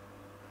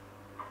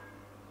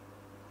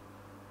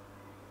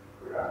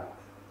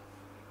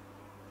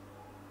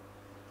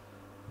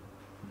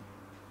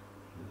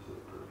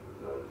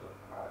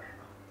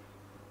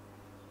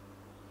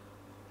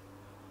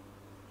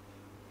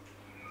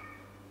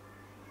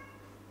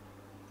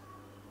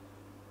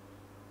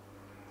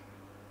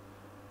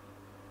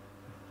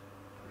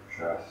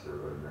počas se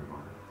vrnemo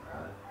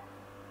nazaj.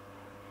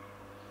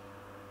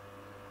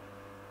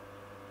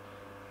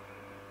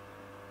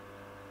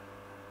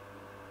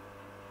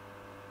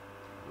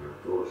 V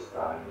to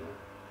stanje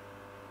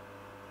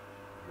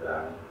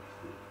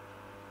realnosti.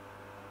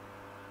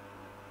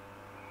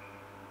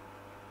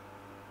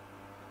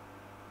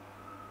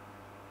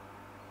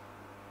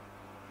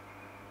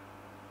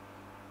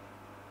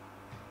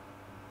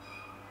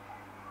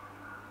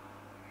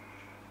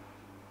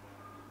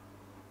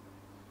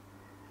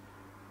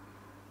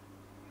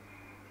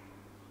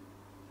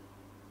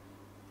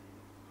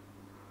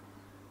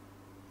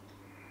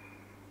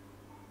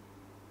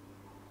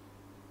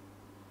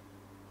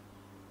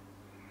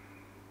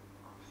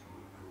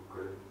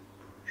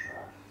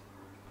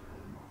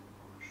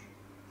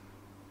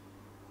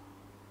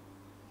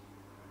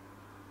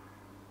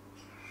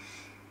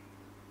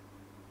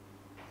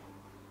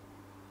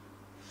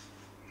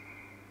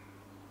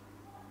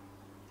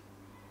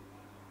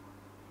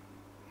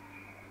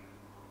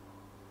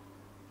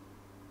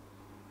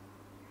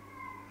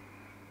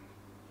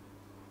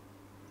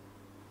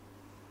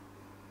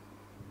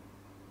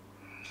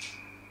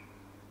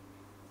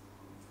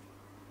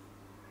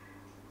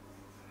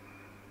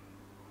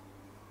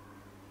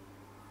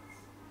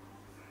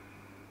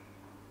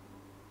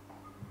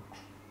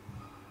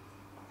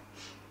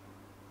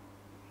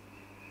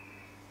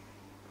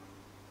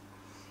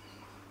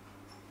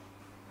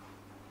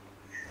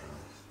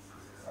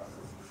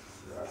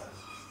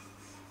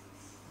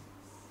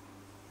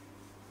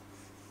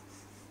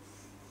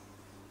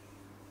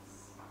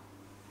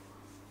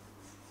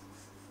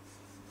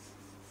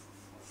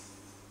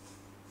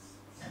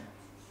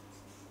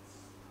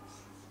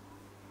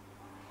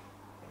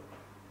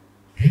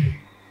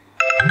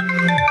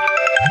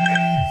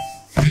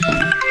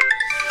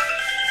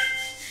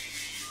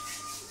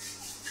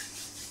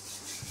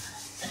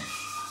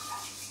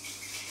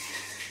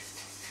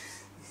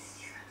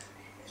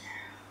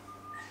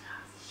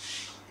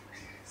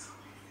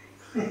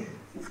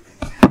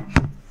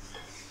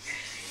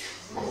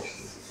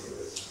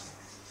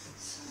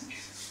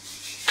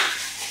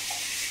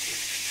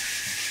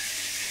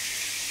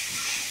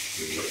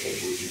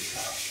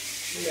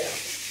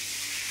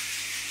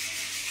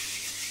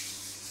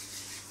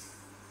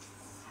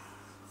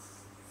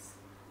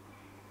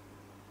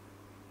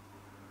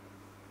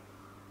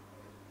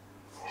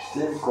 S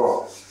tem,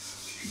 ko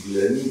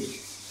dlani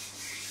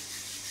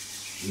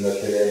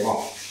natremo,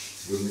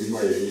 dobimo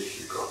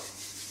elektriko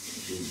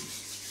in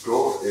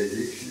to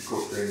elektriko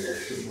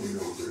prenesemo na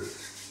obraz.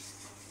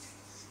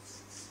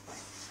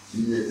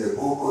 In je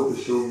tako, kot da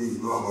se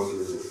umivamo z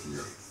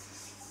energijo.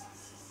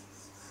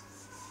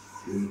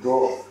 In to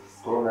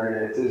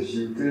naredite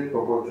zjutraj, pa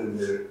boste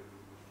imeli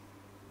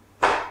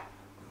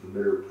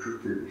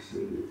občutek, da ste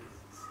lepi.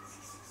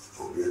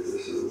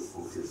 Pogledajte se v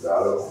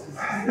ogledalo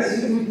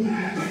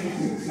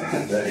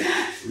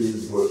in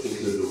boste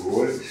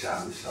zadovoljni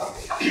sami sabo.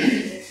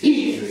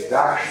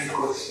 Takšni,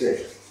 kot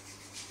ste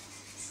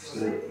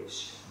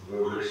v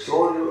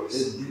vesolju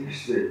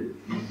edinstveni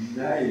in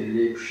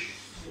najlepši.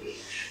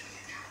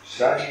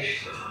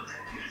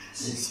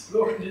 In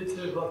sploh ni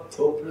treba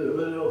tople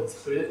vele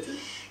odpreti,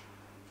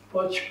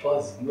 pač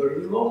pa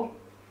zmrlo,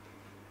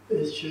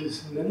 in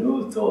čez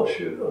minuto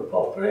še pa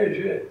prej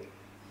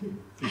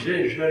že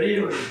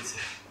žarivnice.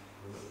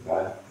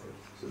 Da,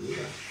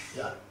 seveda.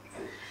 Ja.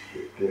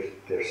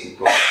 Ker si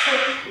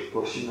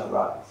to si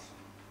navadil.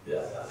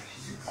 Ja.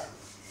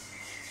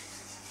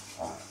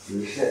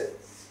 Veste,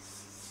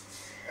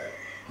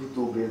 tudi v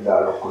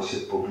ogledalo, ko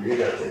se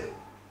pogledate,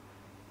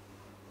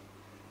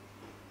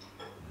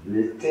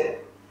 vedite,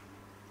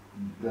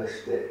 da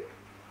ste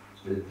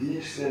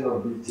edinstveno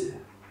bitje,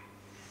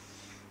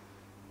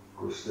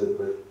 ko ste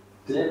v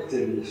tem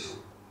telesu,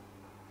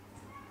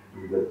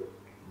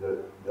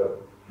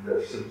 da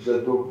sem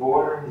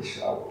zadovoljen s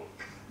sabo,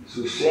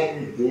 z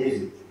vsemi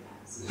deli,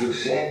 z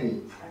vsemi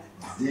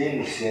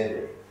deli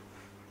sebe,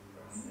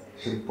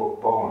 sem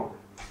popoln.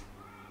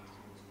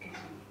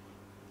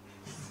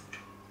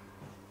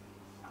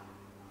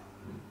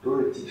 To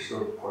je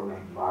tisto, ko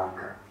nam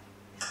manjka,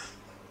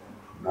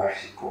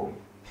 marsikomu.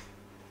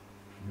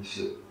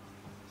 Mislim,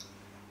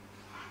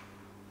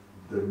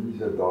 da ni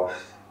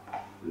zadost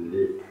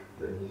lep,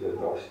 da ni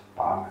zadost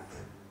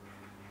pameten,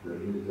 da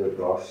ni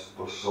zadost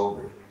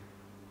sposoben.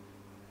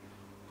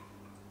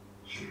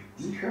 Če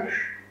dihaš,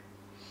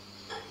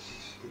 si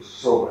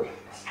sposoben.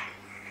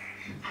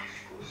 Si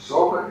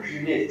sposoben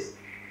živeti,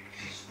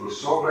 si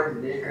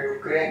sposoben nekaj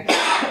ukreniti,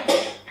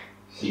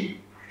 si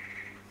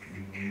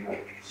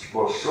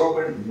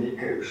sposoben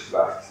nekaj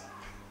ustvariti.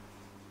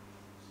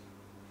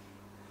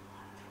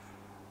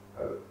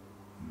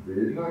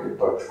 Vedno je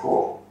pa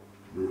tako,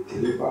 da je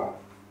treba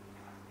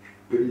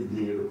pri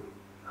delu,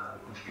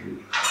 pri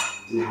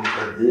tem,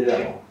 kar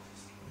delamo,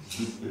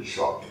 biti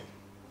prisotni.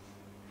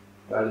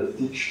 Ta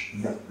Letič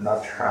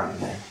Nathan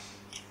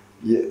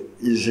je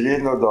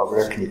izredno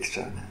dobra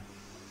knjigica.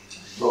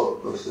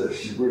 To ste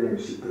sigurno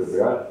vsi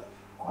prebrali,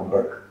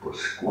 ampak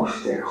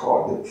poskuste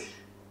hoditi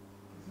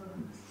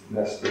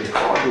na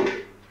sprehodu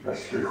na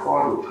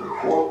sprehodu,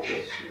 kako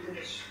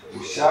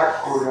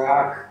vsak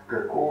korak,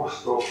 kako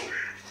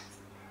stopiš.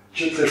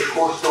 Če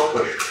težko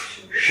stopiš,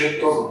 še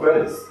to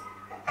bolj,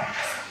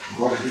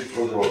 moraš biti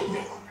pozoren.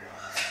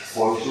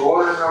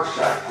 Pozoren na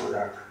vsak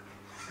korak,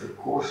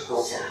 kako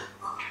stopiš.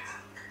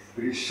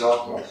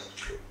 Prisotnost.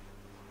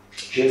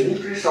 Če ni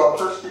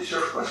prisotnosti, so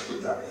pa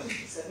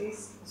spodajeni.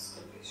 Zavestno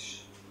stopiš.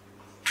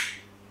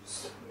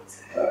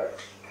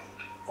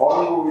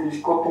 On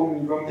govori, ko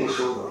pomivam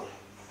posodo.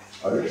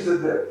 A veste,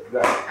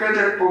 da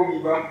kadar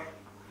pomivam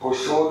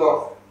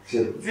posodo,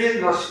 se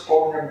vedno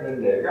spomnim na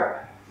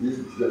njega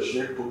in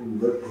začnem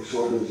pomivati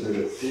posodo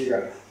zaradi tega,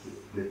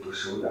 da je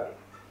posoda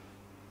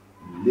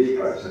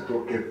lepa, zato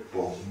ker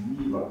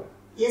pomivam.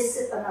 Jaz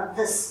se pa na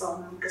vas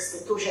spomnim, ker ste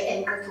to že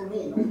enkrat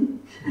omenili.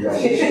 Ja, se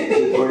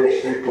to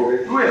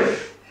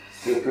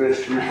jaz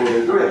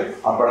pripovedujem.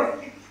 Ampak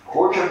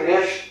hočem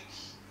reči,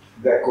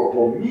 da ko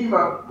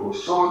pomivam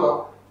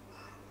posodo,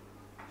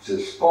 se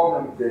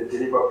spomnim, da je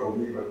treba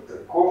pomivati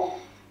tako,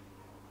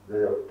 da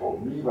jo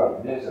pomivam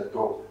ne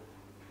zato,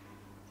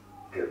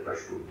 ker pač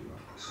pomivam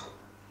posodo.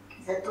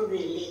 Zato, da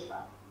je lepa.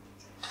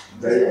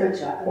 Da je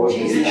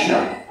odlična,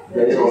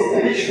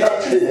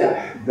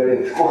 da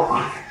je tako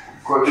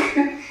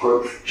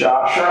kot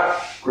čaša,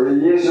 ko je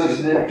Jezus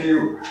ne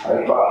pil,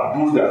 ali pa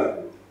Buda.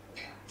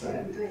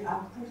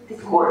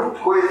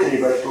 Tako je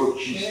treba to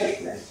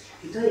čistiti.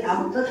 Kdo je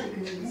avtor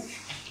knjige?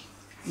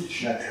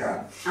 Nič nadhan.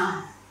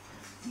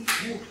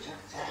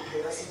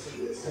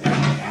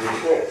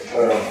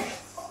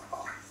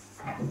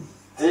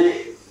 Te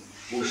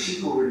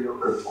vsi govorijo,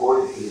 kako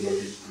je treba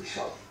biti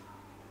prisotni.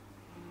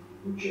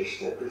 In če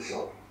ste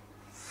prisotni,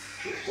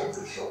 če sem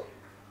prisotni,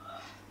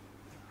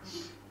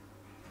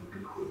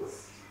 ni hudo.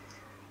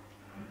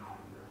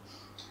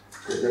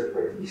 Kadar pa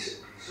nisem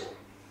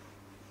prisotni.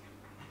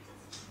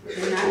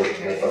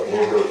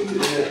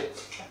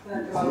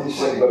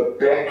 Nisem v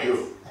peklju.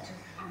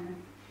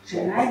 Če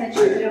največ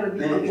je treba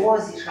biti, ko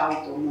voziš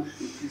avto, moraš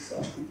biti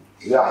prisotni.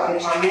 Ja,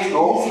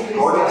 to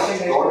nas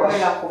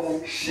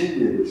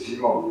sili,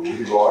 recimo,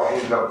 pri vožnji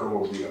z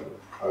avtomobilom.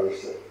 Ali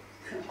se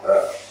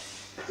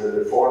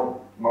telefon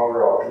ima v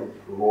roki,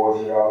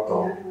 vozi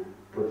avto,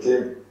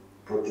 potem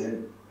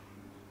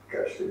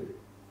kaj ste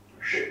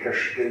še kaj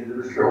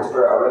drugega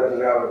upravljati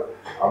zraven,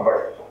 ampak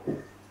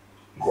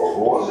ko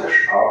voziš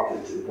avto,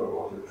 je treba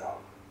voziti avto.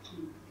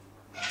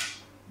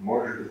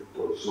 Moraš biti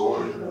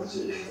pozoren na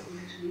cesto.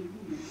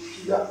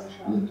 Ja,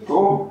 in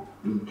to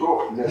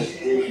nas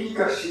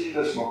tehnika sili,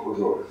 da smo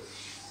pozorni.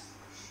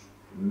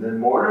 Ne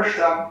moreš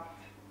tam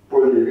po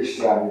levi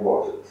strani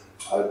voziti,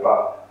 ali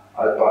pa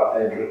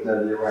enkrat na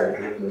levo,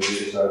 enkrat na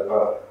desno, ali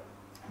pa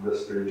da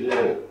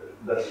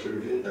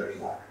spregledaš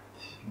znak.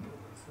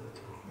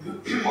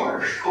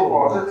 Moraš tako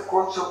voziti,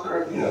 kot so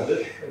pravila.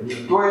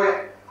 In to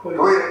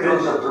je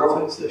pravzaprav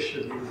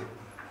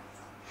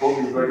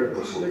pomivanje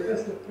posode.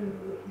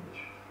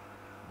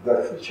 Da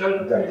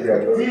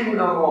treba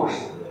divno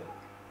voziti.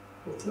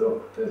 Ti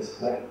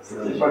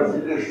pa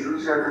vidiš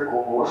drugega, kako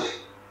voz.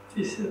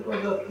 Ti se pa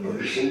da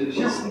Bi se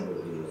jezil.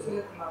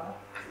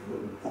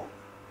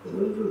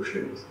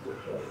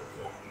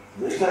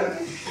 Veste,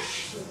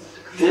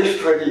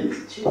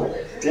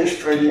 te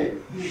stvari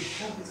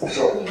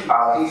so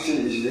apice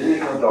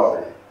izredno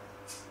dobre.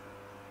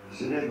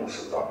 Izredno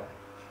so dobre.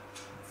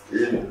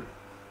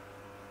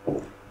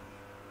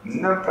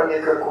 In nam pa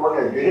nekako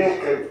ne gre,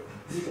 ker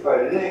bi pa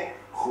le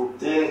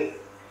hotel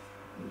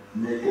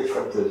nekaj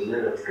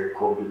fantazirati,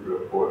 kako bi bilo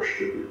boljše,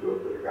 če bi bilo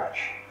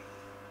drugače.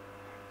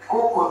 Tako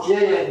kot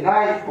je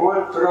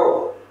najbolj prav.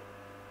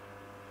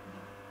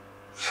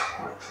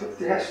 Samo to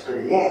treba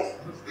sprejeti.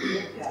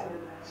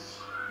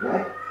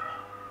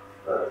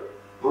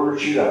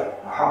 Poročila,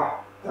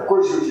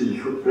 takoj zjutraj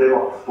jih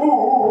odpremo,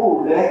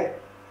 ne?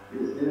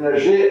 In nas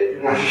že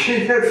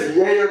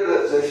navijajo,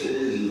 da se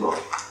jezivo.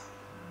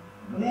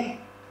 Ne.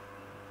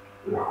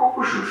 Lahko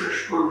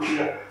poslušaš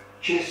poročila,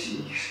 če si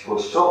jih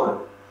sposoben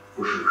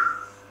poslušati.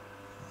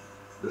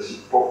 Da si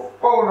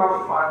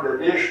popolnoma, da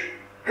veš,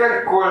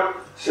 karkoli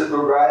se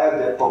dogaja,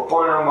 da je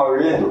popolnoma v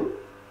redu,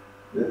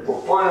 da je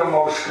popolnoma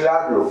v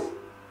skladju.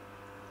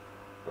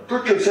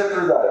 Tudi če vse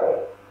prodajo.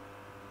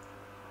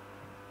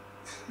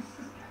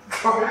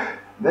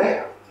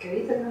 Ne?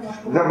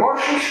 Ne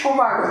moreš nič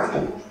pomagati.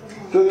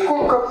 To je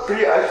tako kot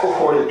pri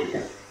alkoholikih.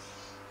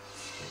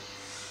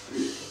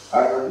 Pri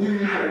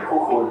anonimnih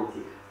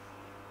alkoholikih.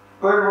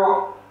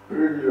 Prvo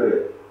pravilo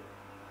je,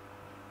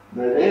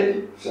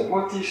 naredi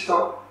samo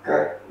tisto,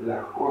 kar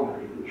lahko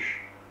narediš.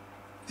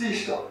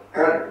 Tisto,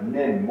 kar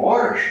ne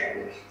moreš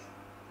narediti,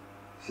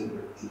 se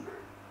ne vtika.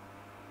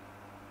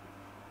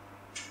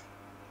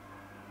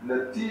 Na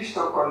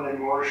tisto, kar ne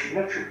moreš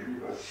nič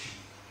vplivati,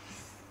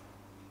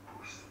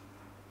 pusti.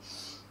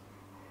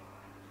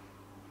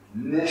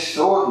 Ne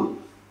sodi,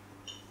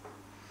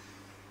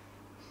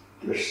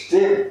 ker s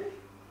tem,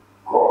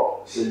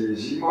 ko se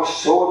jezimo,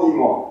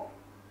 sodimo.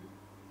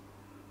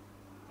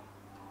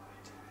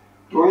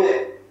 To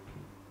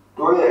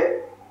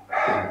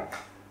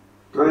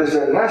je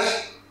za nas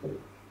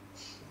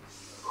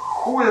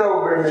huda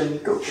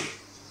obremenitev.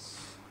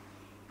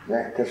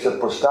 ker se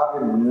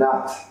postavim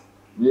nad,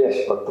 jaz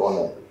pa to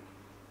ne.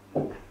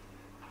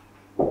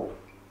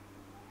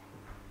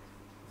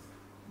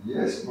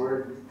 Jaz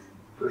moram biti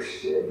v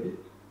sebi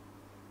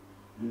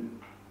in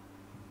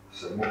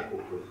samo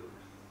opozoriti.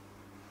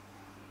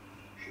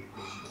 Še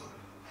pozoriti.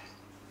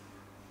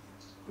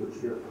 To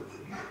treba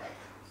potrebovati.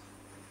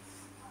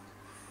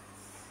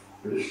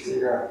 Brez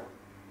tega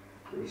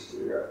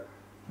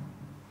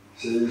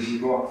se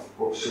ježimo,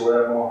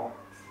 obsojamo,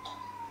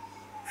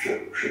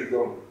 še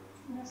kdo.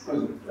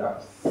 Ja.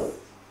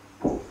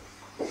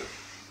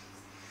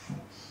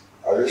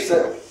 A veste,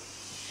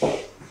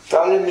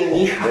 tale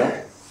menih,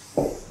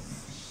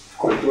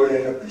 ko to je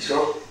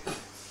napisal,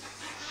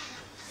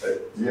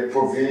 je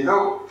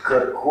povedal,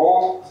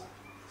 kako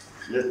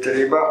je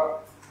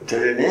treba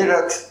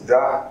trenirati,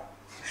 da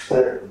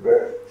ste v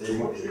tem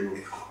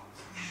trenutku.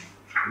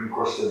 In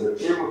ko ste v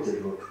tem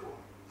trenutku,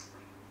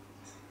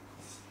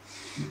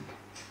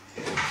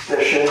 ste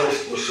še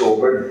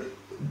nesposobni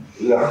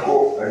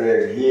lahko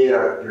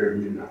reagirati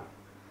pravilno.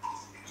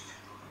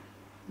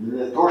 In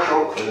je to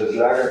šel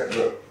razlagati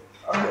v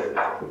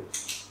Ameriko.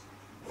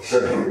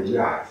 Srbi,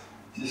 ja,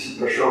 ti si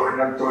prišel k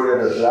nam tole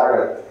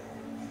razlagati,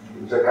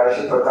 zakaj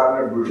se pa tam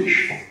ne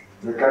boriš,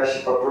 zakaj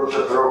si pa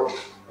pravzaprav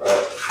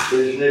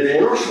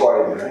izneveril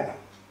svojim, ne?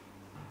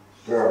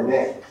 Prav,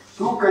 ne,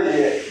 tukaj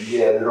je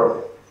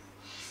jedro,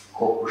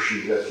 ko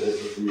pošiljate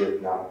v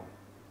Vietnam,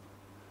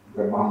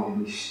 da imamo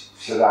mi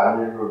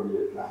sedanje v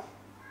Vietnam.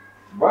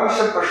 Vam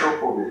sem prišel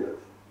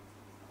povedati,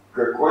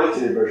 kako je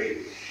treba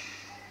živeti.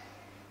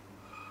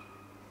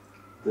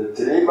 Da je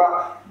treba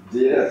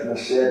delati na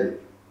sebi.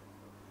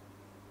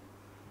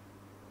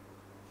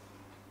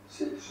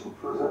 Vse so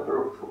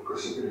pravzaprav to, ko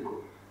sem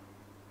rekel,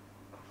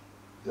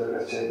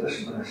 da sebe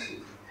smo na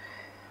svetu.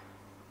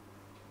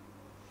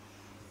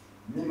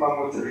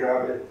 Nimamo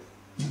težave,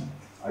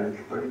 ali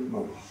pa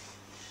nimamo.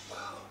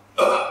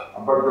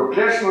 Ampak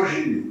dokler smo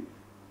živi,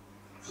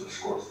 so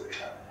skozi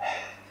težave.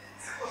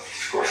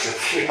 Skozi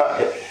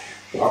težave.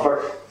 Ampak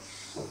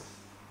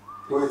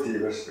to je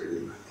treba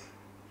sprejemati.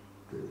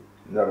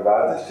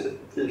 Navada se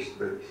te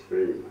stvari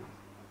sprejemati.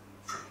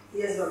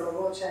 Jaz bom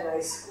mogoče eno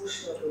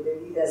izkušnjo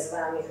podelila z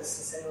vami, ko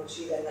sem se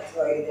naučila na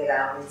tvojih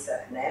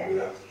delavnicah, ne?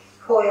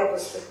 Hoja po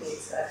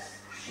stopnicah.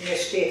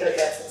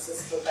 Neštetokrat sem se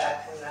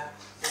spotaknila.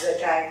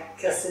 Zakaj?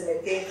 Ker se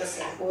medtem, ko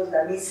sem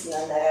hodila, mislila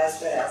na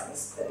razne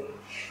stvari.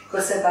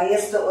 Ko sem pa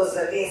jaz to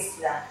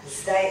ozavestila,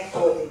 zdaj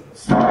hodim po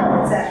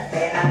stopnicah,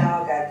 ena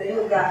noga,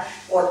 druga,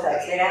 od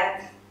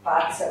takrat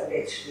paca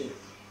več ni.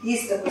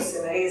 Isto, ko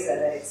sem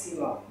rezala,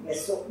 recimo,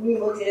 meso,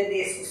 mimo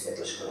grede sem se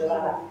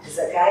poškodovala.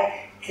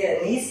 Zakaj? Ker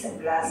nisem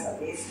bila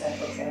zavestna,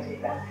 kot sem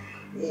bila.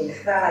 In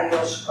hvala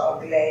Joško,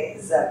 glej,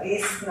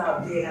 zavestno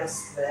delam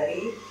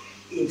stvari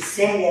in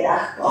vse je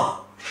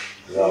lahko.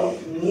 In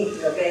ni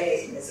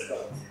nobenih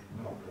nezgod.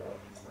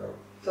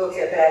 To,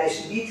 ker praviš,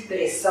 biti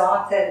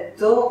prisoten,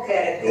 to,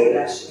 ker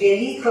delaš.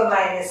 Veliko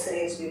manj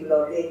nesreč bi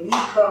bilo,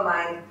 veliko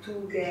manj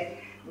tuge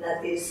na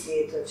tem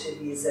svetu, če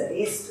bi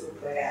zavest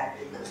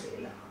uporabili na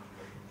delo.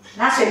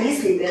 Naše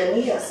misli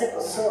brnijo vse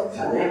posod,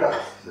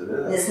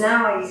 ne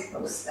znamo jih pa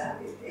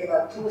ustaviti. Evo,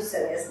 tu se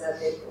ne zna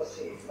te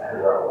početi.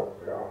 Bravo.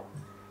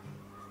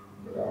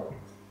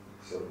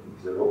 Sem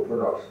zelo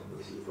ponosen,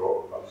 da si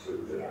to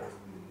absolutno.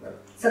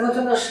 Samo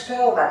to moraš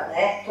probati,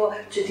 ne? To,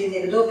 če ti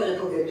nekdo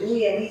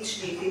prepoveduje,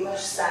 nič ni, ti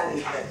imaš sam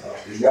iti na to.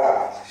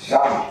 Ja,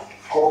 sam,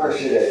 koliko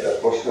si rekla,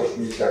 po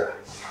stopnicah,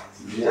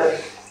 jaz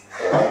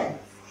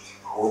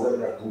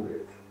hodim na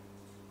pogled.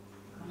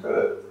 To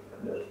je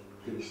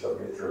 300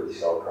 metrov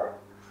visoka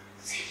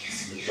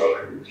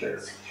viček.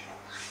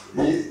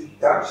 In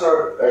tam so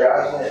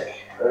razne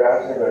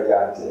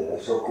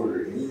variante, so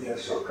korenine,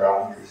 so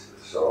kamni,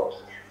 so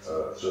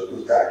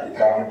tudi taki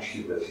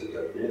kamenčki, da se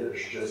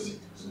zapeleš, če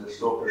ne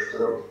stopiš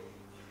prav.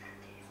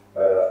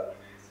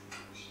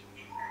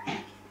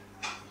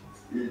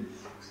 In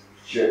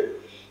če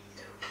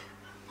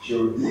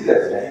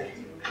odidem, ne,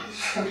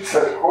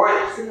 takoj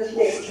sem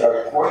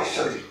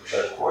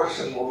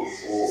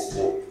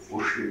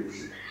v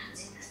štivci.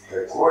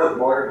 Takoj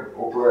moram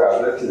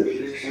uporabljati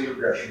refleksije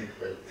drugačnih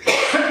pojmov.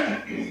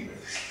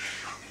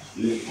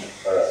 In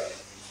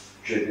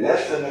če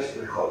greste na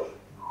sprehod,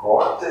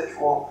 hodite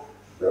tako,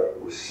 da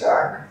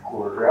vsak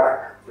korak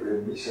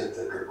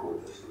premislite, kako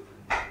da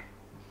stopite.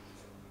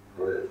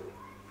 To je to.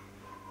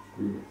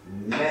 In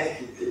ne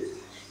hiteti.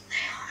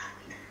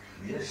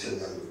 Ne se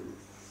navoditi.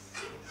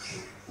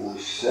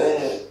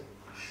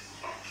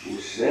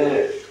 Vse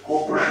je tako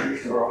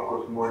prišlično,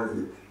 kot mora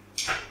biti.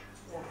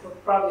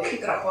 Pravi,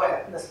 hitra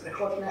hoja, na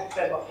sprehod ne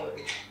treba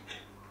hoditi.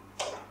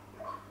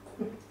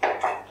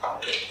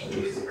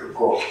 Veste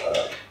kako,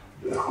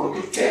 lahko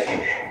tudi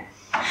tečeš,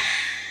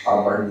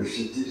 ampak da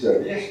si ti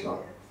zavestno,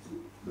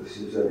 da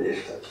si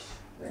zavesten.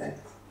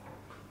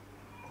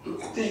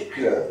 Tudi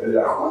ti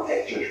lahko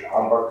tečeš,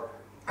 ampak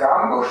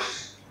kam boš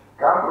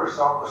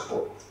znal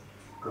stopiti?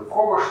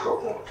 Kako boš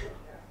stopil?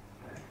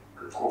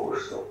 Kako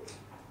boš stopil?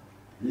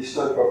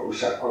 Isto je pa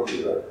vsako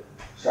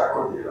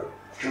delo.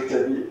 Če te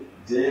bi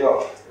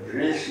delo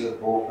res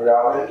lepo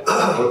upravili,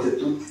 boste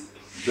tudi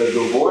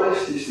zadovoljen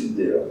s tistim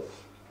delom.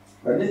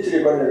 Pa ni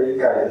treba ne vem,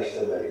 kaj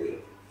ste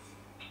naredili.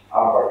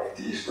 Ampak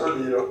tisto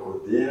delo, ko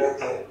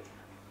delate,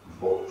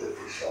 bodite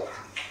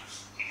prisotni.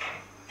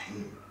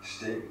 In s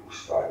tem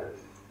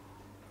ustvarjate.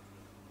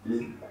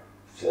 In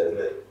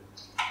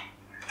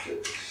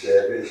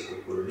sebe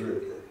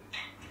izpopolnjujete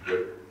v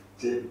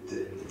tem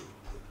trenutku.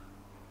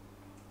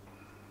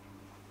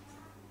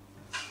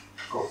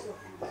 Tako.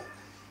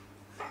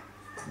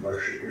 Imaš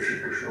še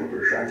kakšno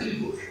vprašanje,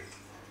 Bože?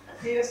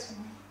 Jaz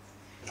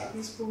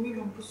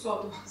pomivam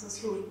posodo za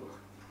službo.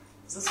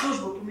 Za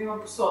službo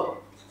pomivam posodo.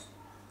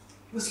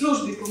 V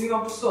službi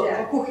pomivamo posodo,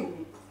 v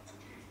kuhinji.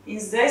 In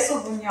zdaj so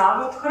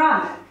vonjave od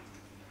hrane.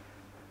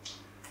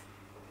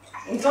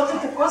 In to te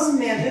tako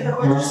zmede, da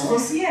hočeš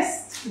skozi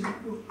jesti.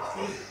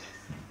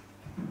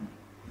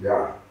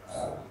 Ja.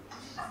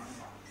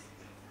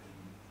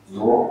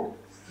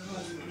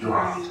 To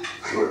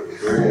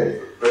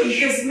je... In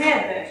te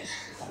zmede.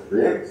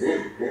 Vem,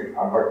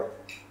 ampak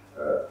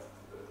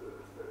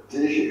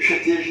še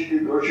težje bi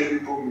bilo, če bi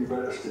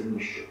pomivala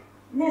stranišče.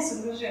 Ne,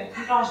 sem ga že,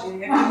 lažje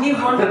je, ker ni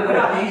bolj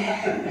pravi.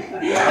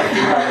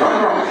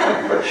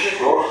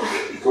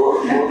 To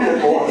te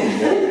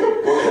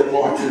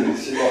moti,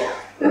 recimo.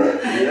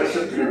 Jaz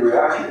sem pri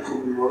vojaki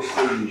pomival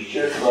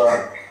stranišče, pa...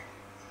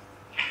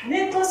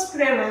 Ne, to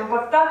spremem,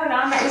 ampak ta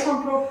hrana, jaz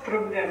imam prav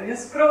problem,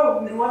 jaz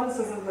prav ne morem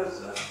se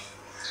zadržati.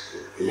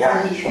 Ja,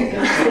 zdaj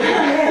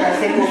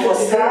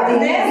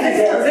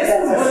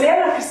sem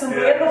zbolela, ker sem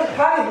pojedla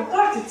pokvarjeno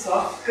tortico,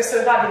 ker so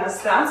jo dali na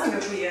strance, ga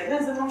pojedne,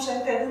 zdaj imam še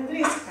en teden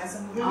drisk, kaj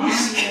sem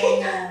bolniški.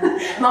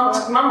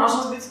 Imam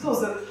možnost biti tu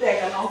zaradi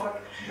tega, no, ampak...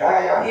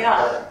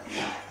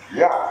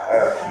 Ja,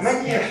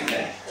 meni ješ,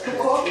 ne.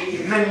 Kako?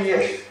 Meni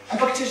ješ.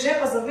 Ampak če že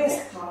pa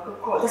zavestno,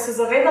 kako? Da se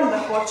zavedam, da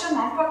hočem,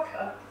 ampak...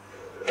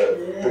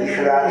 Pri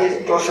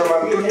hrani, to sem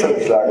vam tudi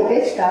razlagal. A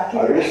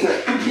veste,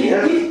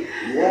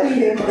 ali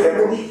je na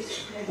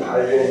tresno,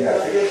 ali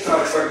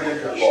pa gre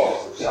na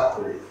posto, vsako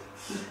let.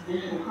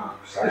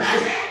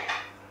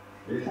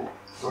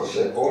 To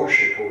se bom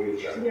še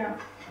povečal.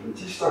 In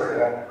tisto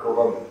hrana, ko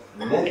vam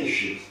ne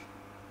diši,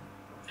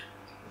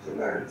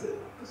 zavrite.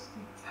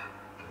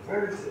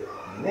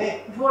 Ne.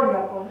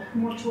 Volja pa,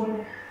 moč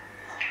volje.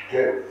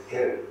 Ker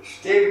s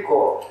tem,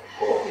 ko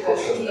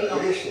sem na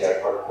tresni,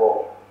 ali pa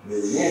ko ne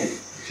jem,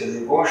 se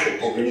ne bom še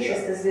povečal.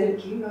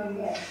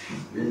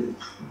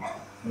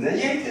 Ne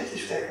jemte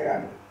tiste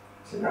hrane,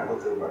 se nam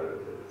bote umrli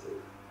zaradi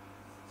tega.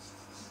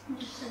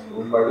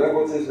 Umrli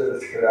bote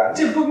zaradi hrane.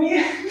 Če bom je.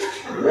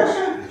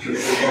 Če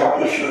se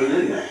hrane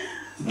šli.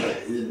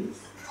 In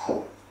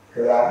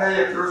hrana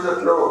je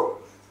pravzaprav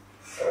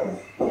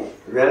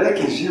velik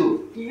izziv.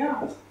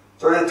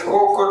 To je tako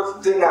kot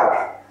denar.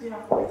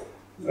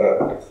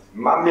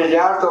 Imam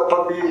milijardo, pa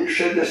bi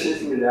še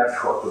 10 milijard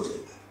hotel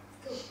biti.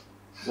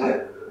 To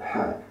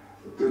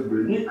je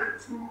bolnik,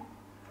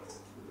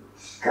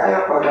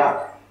 skaja pa ga,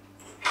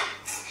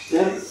 s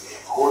tem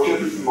hoče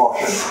biti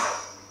močen,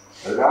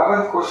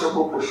 raven, ko se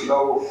bo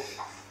poslal,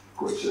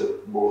 kot se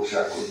bo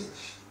vsak od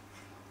nas.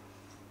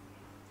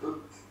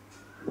 Tudi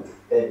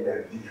enega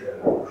diha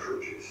na bošo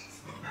čez.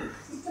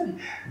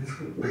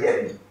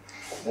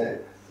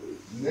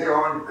 Ne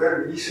on kar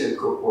misel,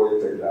 kako je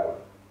ta glava.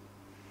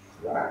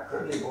 Ja,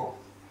 kar ne bo.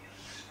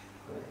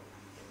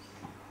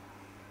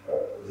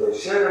 Za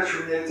vse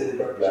račune je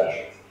treba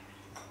plačati.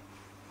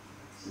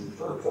 In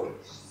to je to.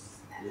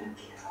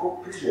 Tako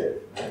prije.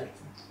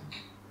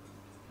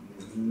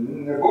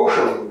 Ne bo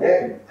šel,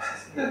 ne.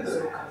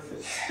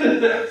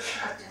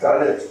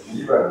 Tale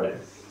Ivan,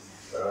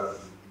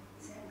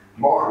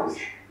 Mohrovič.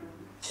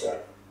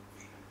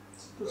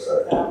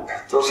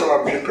 To sem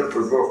vam že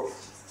prepoznal.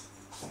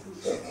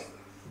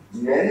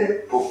 Mene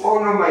je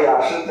popolnoma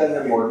jasno, da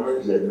ne moramo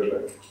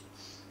izgledati.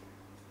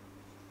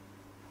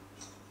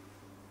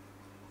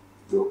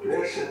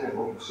 Dokler se ne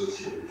bomo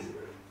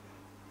socializirali.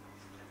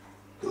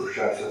 To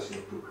časa smo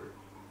tukaj.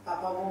 Pa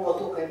bomo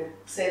tukaj,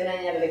 vse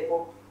ne je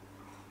lepo.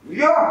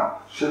 Ja,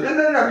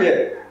 seveda nam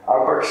je,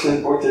 ampak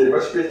se bo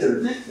treba spet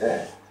roditi,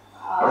 ne?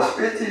 Pa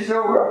spet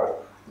iznova,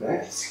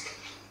 ne?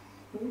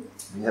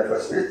 Ja, pa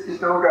spet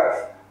iznova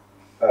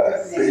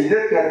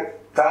prideti na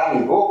ta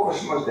nivo, ko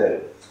smo zdaj.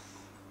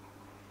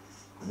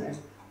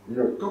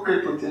 In od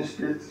tukaj potem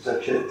spet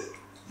začeti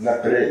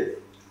naprej.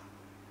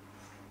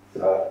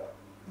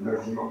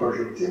 Naredimo pa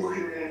že v tem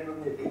življenju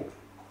nekaj.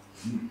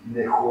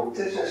 Ne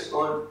hodite za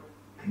stol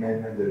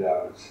kmene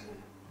delavce.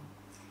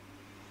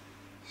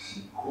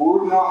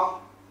 Sigurno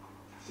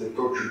ste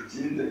to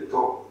čutili, da je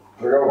to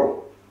prav,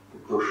 da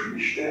to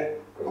šlište,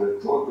 pa da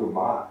to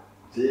doma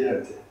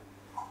delate,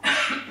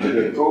 da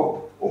to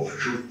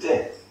občutite.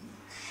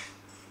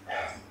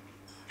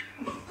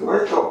 To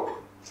je to.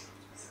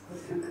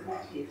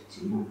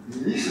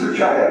 Ni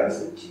slučaja.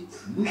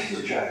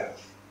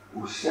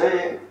 Vse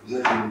je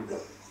zakonito.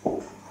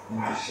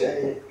 In vse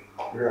je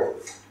prav.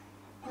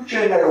 Tu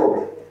je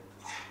narobe.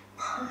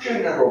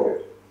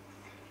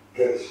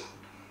 Ker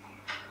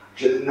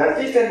če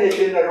naredite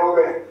nekaj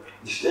narobe,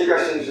 iz tega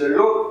se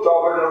zelo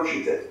dobro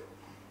naučite.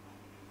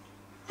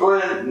 To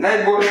je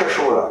najboljša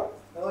šola.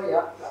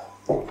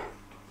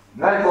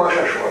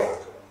 najboljša šola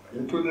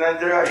in tudi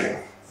najdražja.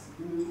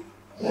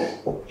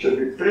 Če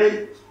bi prej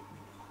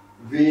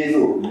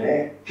vedel,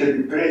 če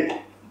bi prej,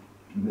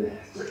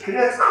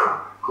 takrat,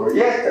 ko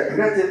je,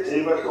 takrat je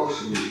treba to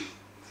osvojiti.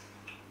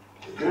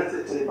 Takrat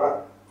je treba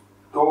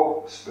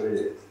to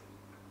sprejeti.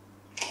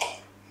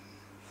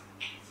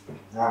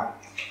 Ja,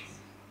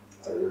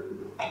 ali je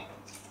bilo?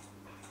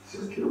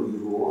 Sem kje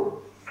odgovoril?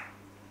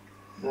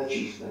 Ne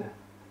čist, ne.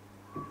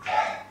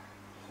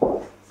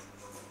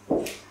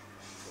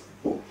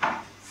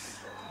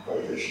 Pa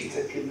je še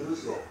nekaj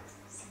drugega.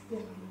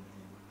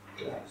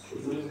 Ja, to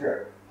drugega,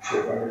 če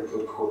pa je to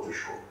tako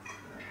težko.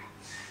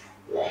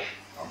 Ja,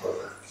 ampak...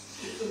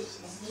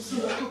 Mislim,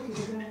 da tukaj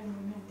igrajo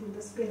momenti,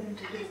 da spredem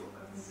to drugo.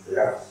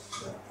 Ja.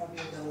 Pa mi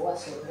da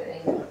oso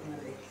enkrat na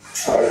vek.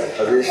 A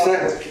veste,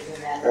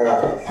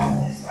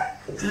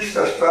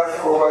 tista stvar,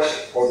 ko vas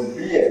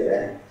odbije,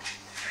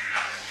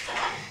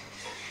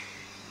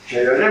 če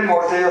jo ne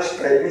morate, jo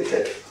sprejmite.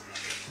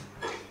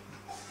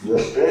 Jo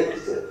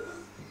sprejmite.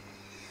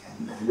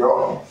 Jo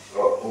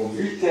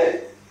umite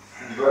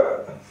v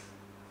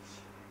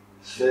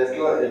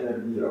svetlo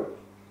energijo,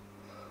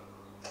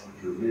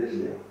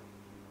 ljubeznijo.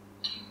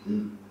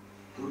 In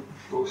tudi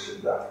to se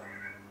da.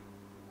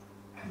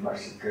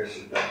 Marsikaj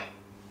se da.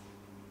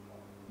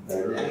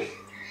 Narediti,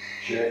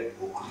 če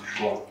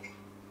vključimo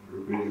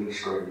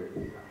ljubezensko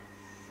energijo.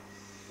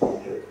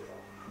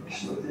 Mi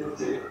smo del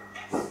tega.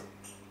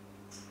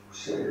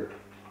 Vsega.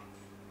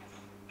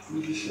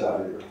 Tudi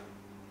slabega.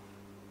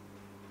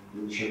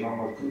 In če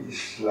imamo tudi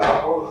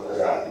slabo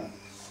radi,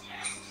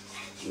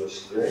 jo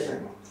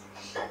sprejmemo z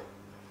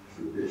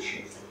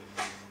ljubečnostjo.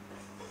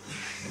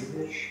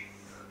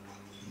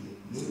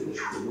 Ni več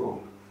hudo.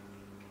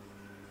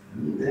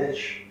 Ni več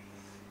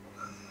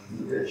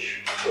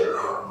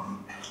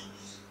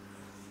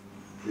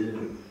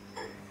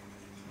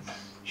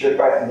Če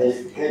pa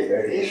nekaj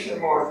res ne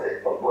morate,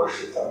 pa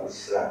boljše tam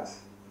odstraniti.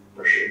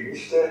 Pa še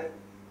niste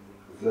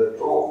za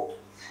to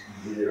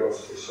delo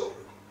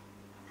sposobni.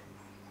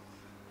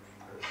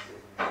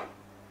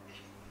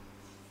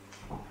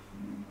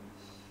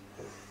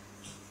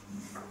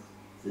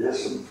 Jaz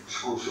sem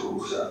poskusil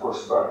vsako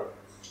stvar,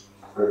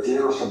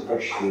 katero sem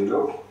pač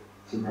delal,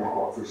 sem jo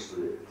hotel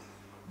sprejeti.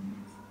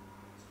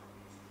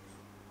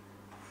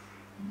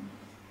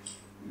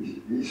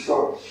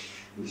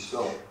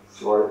 Isto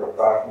svojega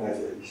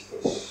partnerja,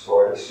 isto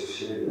svoje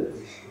sosede,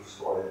 isto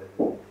svoje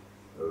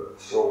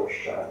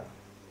sovraščane,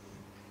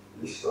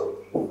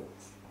 isto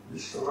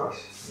vas.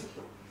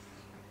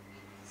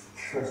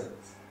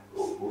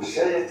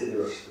 Vse je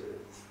treba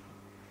sprejeti.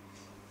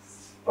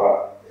 Pa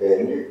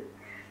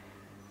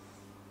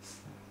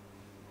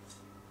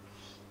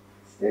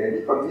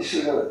eni pa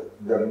mislijo,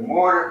 da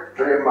mora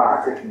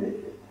premakati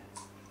nekaj.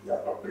 Ja,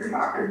 pa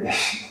premakati ne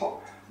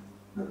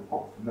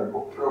bo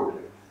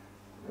problem.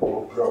 Ne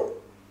bo prav.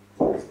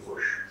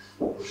 Boš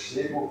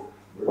posegel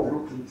v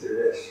drug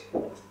interes.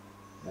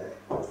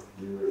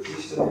 In v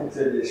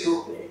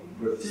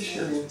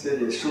tistem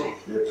interesu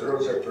je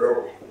pravzaprav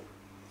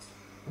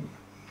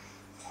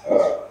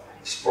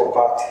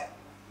spopad.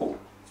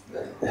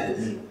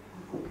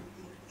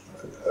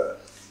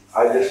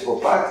 Ali je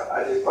spopad,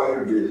 ali je pa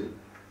ljubezen.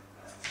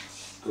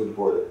 To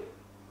dvoje.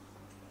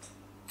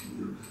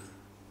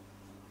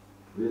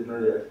 Vedno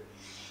je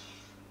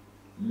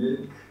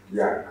yin,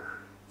 yang,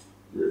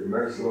 je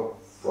mrzlo,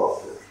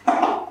 toplo,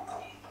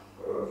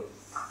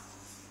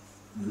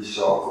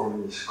 visoko,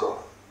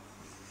 nizko,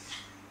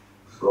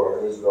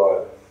 zgoraj,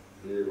 zdolj,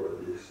 levo,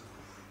 desno.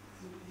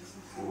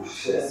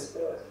 Vse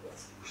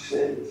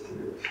je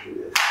treba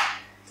sprejeti.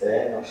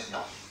 Enosno.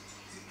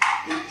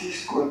 In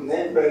tisto, ko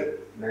najbolj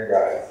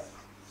nagaja,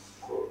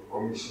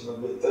 ko mislimo,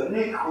 da je ta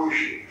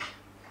najhujši,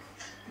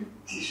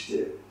 tisti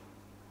je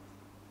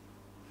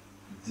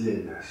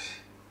del nas.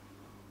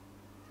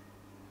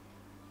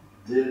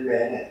 Del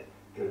mene,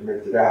 ker me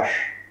draž.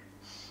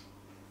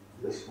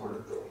 Jaz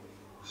moram to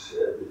v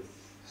sebi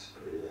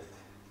sprejeti.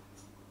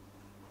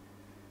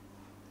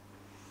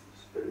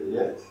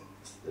 Sprejeti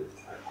je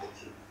tako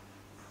ti.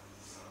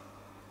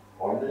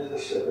 On je za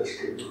sebe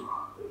skrbel,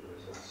 da je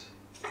za sebe.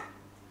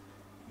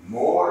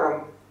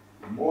 Moram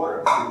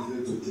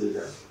priti do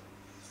tega,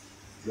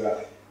 da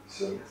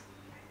sem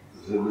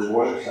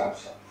zadovoljen sam.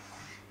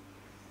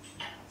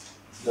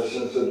 Da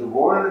sem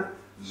zadovoljen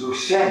z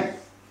vsem,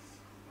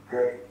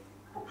 kar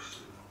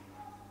obstoji.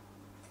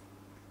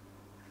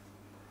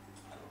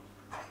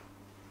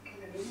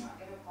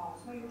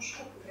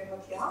 Joško, potreba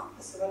tja,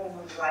 da se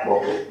vrnemo dvajet.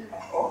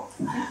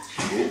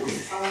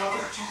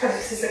 Čakaj,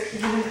 da se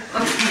zakljubim.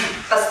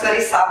 Pa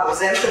stvari sabo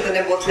vzemte, da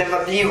ne bo tle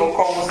vabljivo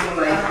komu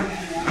zunaj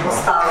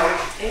ostalo.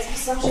 Jaz bi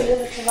sam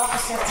želela, da lahko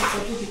srce pa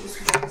tudi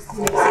poslušati, da se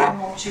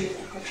bomo učili,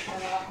 kako je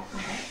lahko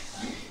pomeni.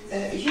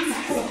 Že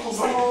lahko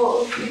samo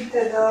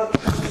vidite, da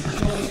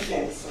smo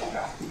izgledi so.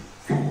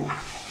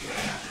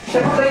 Če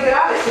bodo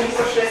igrali, če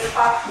niso šle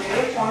spat, ne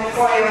veš, oni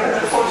pojejo, da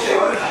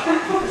hočejo.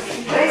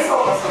 Prej so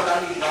pa so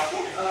dali.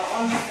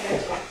 On ne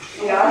srečo.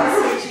 Ja, ne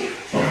sreči.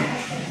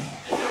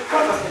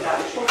 Kaj pa ste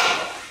dali? Šlo?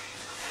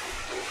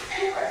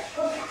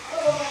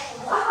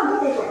 Aha,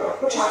 dobro.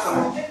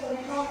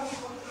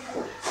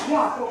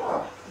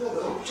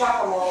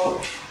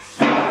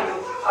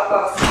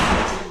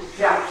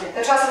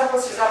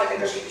 da se zame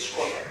tega živi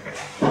škode.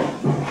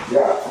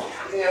 Ja.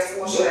 Jaz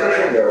samo še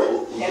ene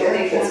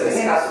deklice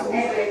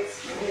izkazujem.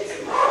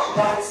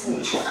 Danes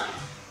nič.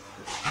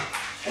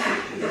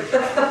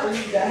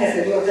 Danes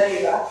je bilo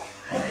dejva.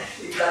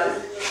 In danes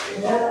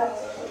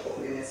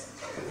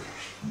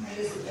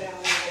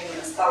je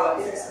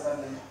nastavljati, da se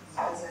vrnemo.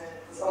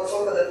 Samo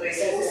toliko, da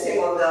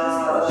preizkusimo, da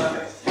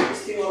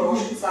pustimo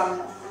rožicam.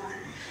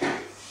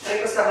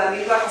 Preko sta bila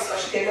midva, ko sva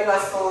štelela,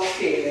 so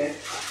pele.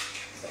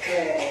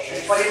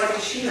 Pa je pa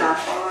tišina,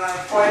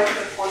 pa je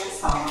tako hoče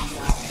sama.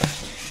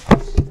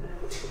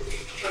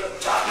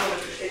 Počakamo, da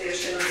prištelje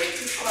še eno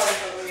deklico, ali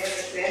pa bo je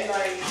zaklenda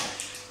in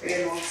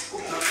gremo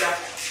skupno tja.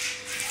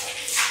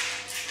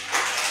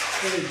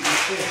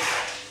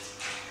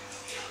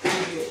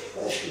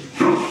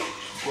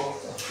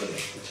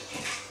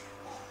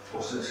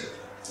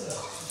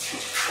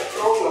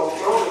 Okroglo.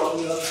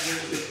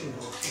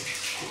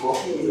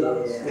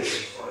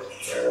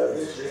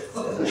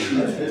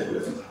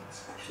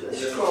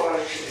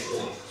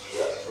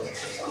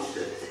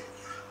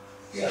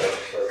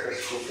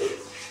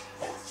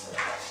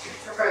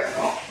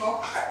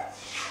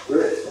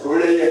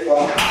 Tole je pa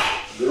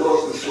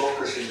grozni sok,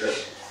 ki si ga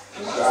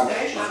sam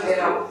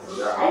čital.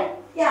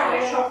 Ja,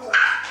 rešo.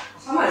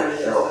 Samo je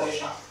rešo.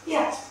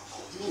 Ja.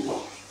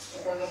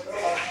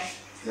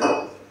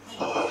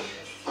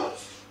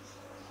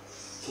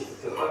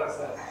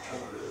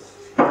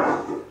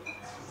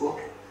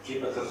 Kje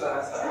pa to zdaj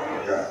nastaja?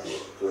 Ja,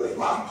 to je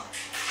mam.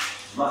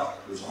 Ma,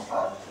 to je mam.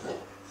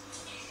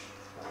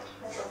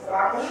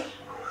 Prago?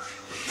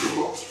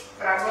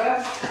 Prago je?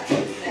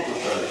 Ne.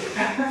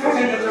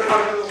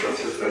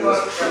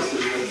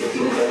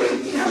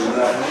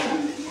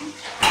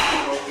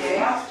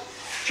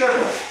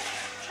 Čakaj.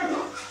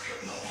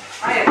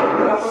 A je,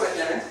 bila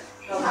povedne, ne?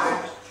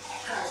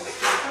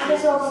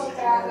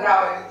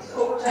 Zdravo.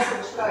 Koliko časa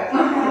boš kaj?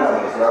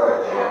 Zdravo.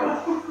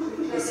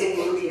 10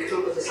 minut jih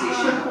toliko, da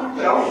slišim.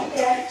 Prav?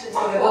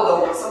 Ne bo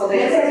dobro, samo da je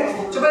zdaj.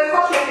 Če bo je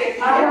fotlje pet,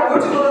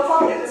 mogoče bo da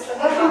fotlje, da ste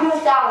Da bi bil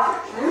tam.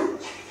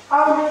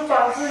 Ali bil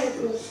tam, tudi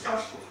pusto.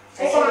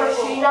 Eka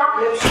mašina.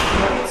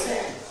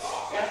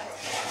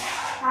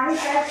 Ali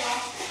kaj pa?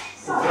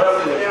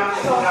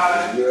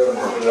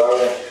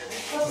 Zdravje.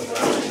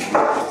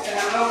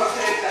 Mnogo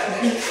sreća.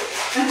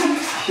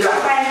 Ja,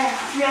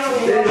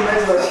 zdaj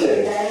med vas je.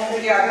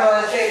 Ja, no,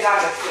 zdaj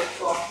danes je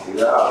to.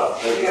 Ja,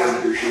 to je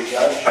bil še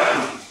čas.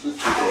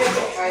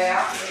 Pa ja,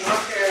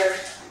 mnogo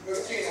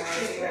vrtina.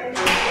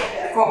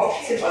 Tako,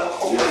 se pa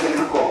lahko.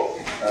 Tako.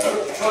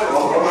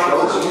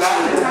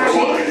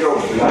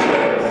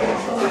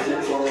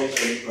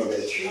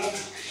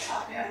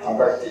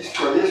 Ampak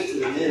tisto res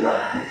trenira,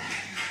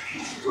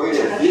 to je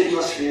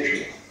vedno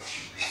sveže.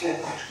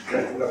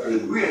 Ker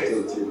napredujete v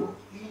tem.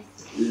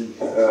 In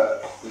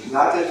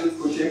znate tudi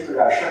potem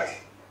vprašati.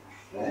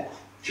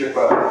 Če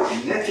pa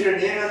ne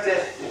trenirate,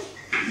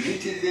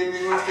 niti 2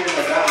 minute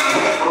na dan,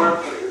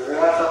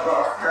 vrata pa,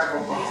 kako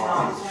pa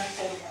hvala.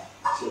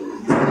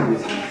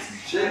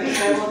 Če ne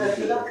vidite,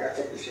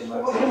 kako bi se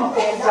imate.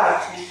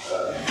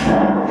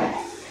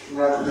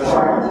 Na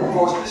zadnji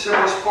posti se bo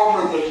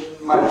spomnil, da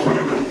malo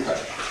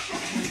vdihati.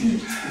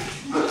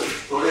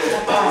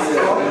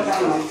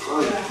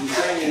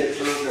 Dihanje je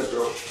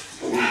pravzaprav,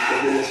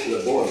 kada je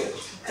slabo.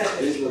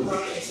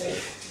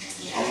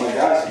 Ampak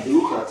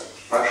bruha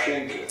pa še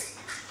enkrat.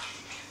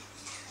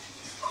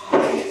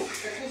 Kako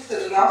ste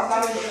do nas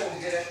sami nekaj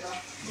direktno?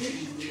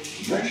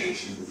 Znači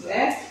sem bil.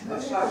 Ne?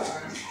 Došla.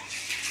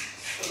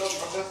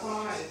 Podobno, da smo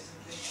imeli.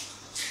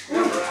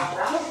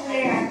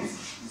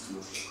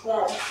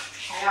 Dobro,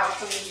 ja,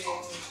 to bi bilo.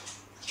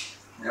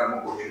 Ja,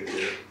 mogoče je.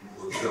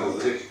 Mogoče je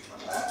odreči.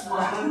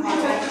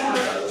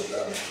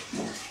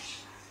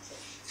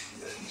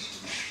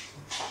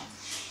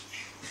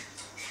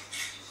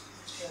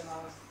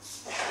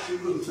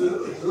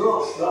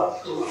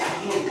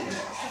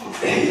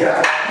 Ja.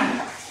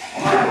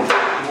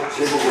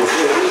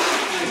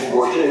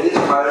 Mogoče je res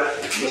malo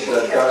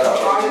nasledkara.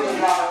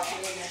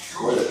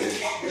 Hvala te.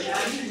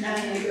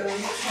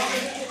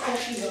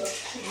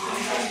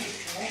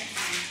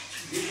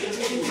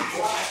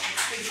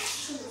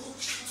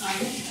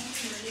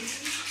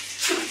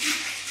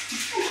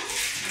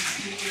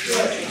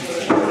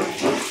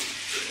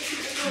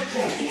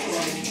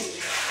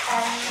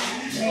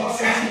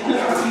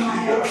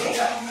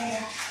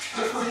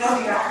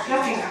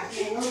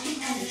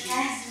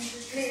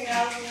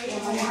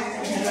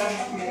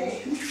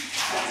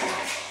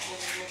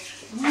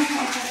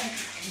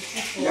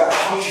 Ja,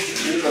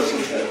 videla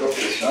sem te to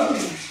pisati.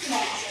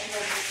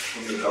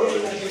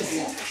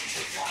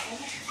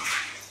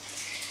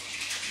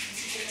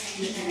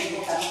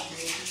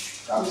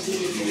 Tam se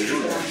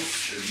izmeril,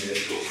 čez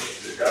mesto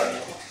pregarno.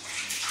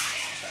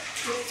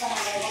 Pa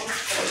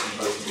sem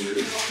pa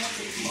izmeril,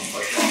 imam pa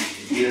tam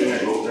izmerne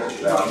loge,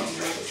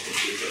 glavnica, pa sem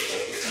prišel.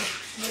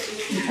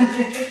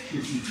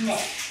 Ne.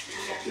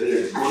 To je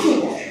zgodno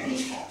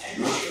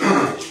močno.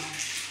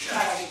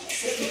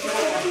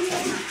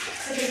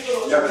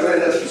 Ja, to je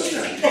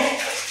resno.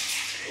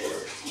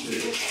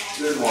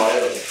 To je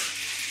moje.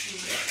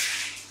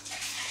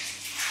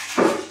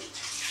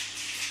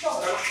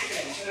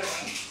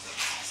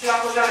 Se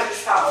lahko vzamete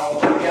s sabo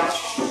ovo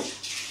jačko.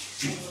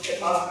 Bote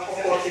pa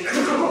pohodi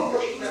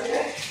kako.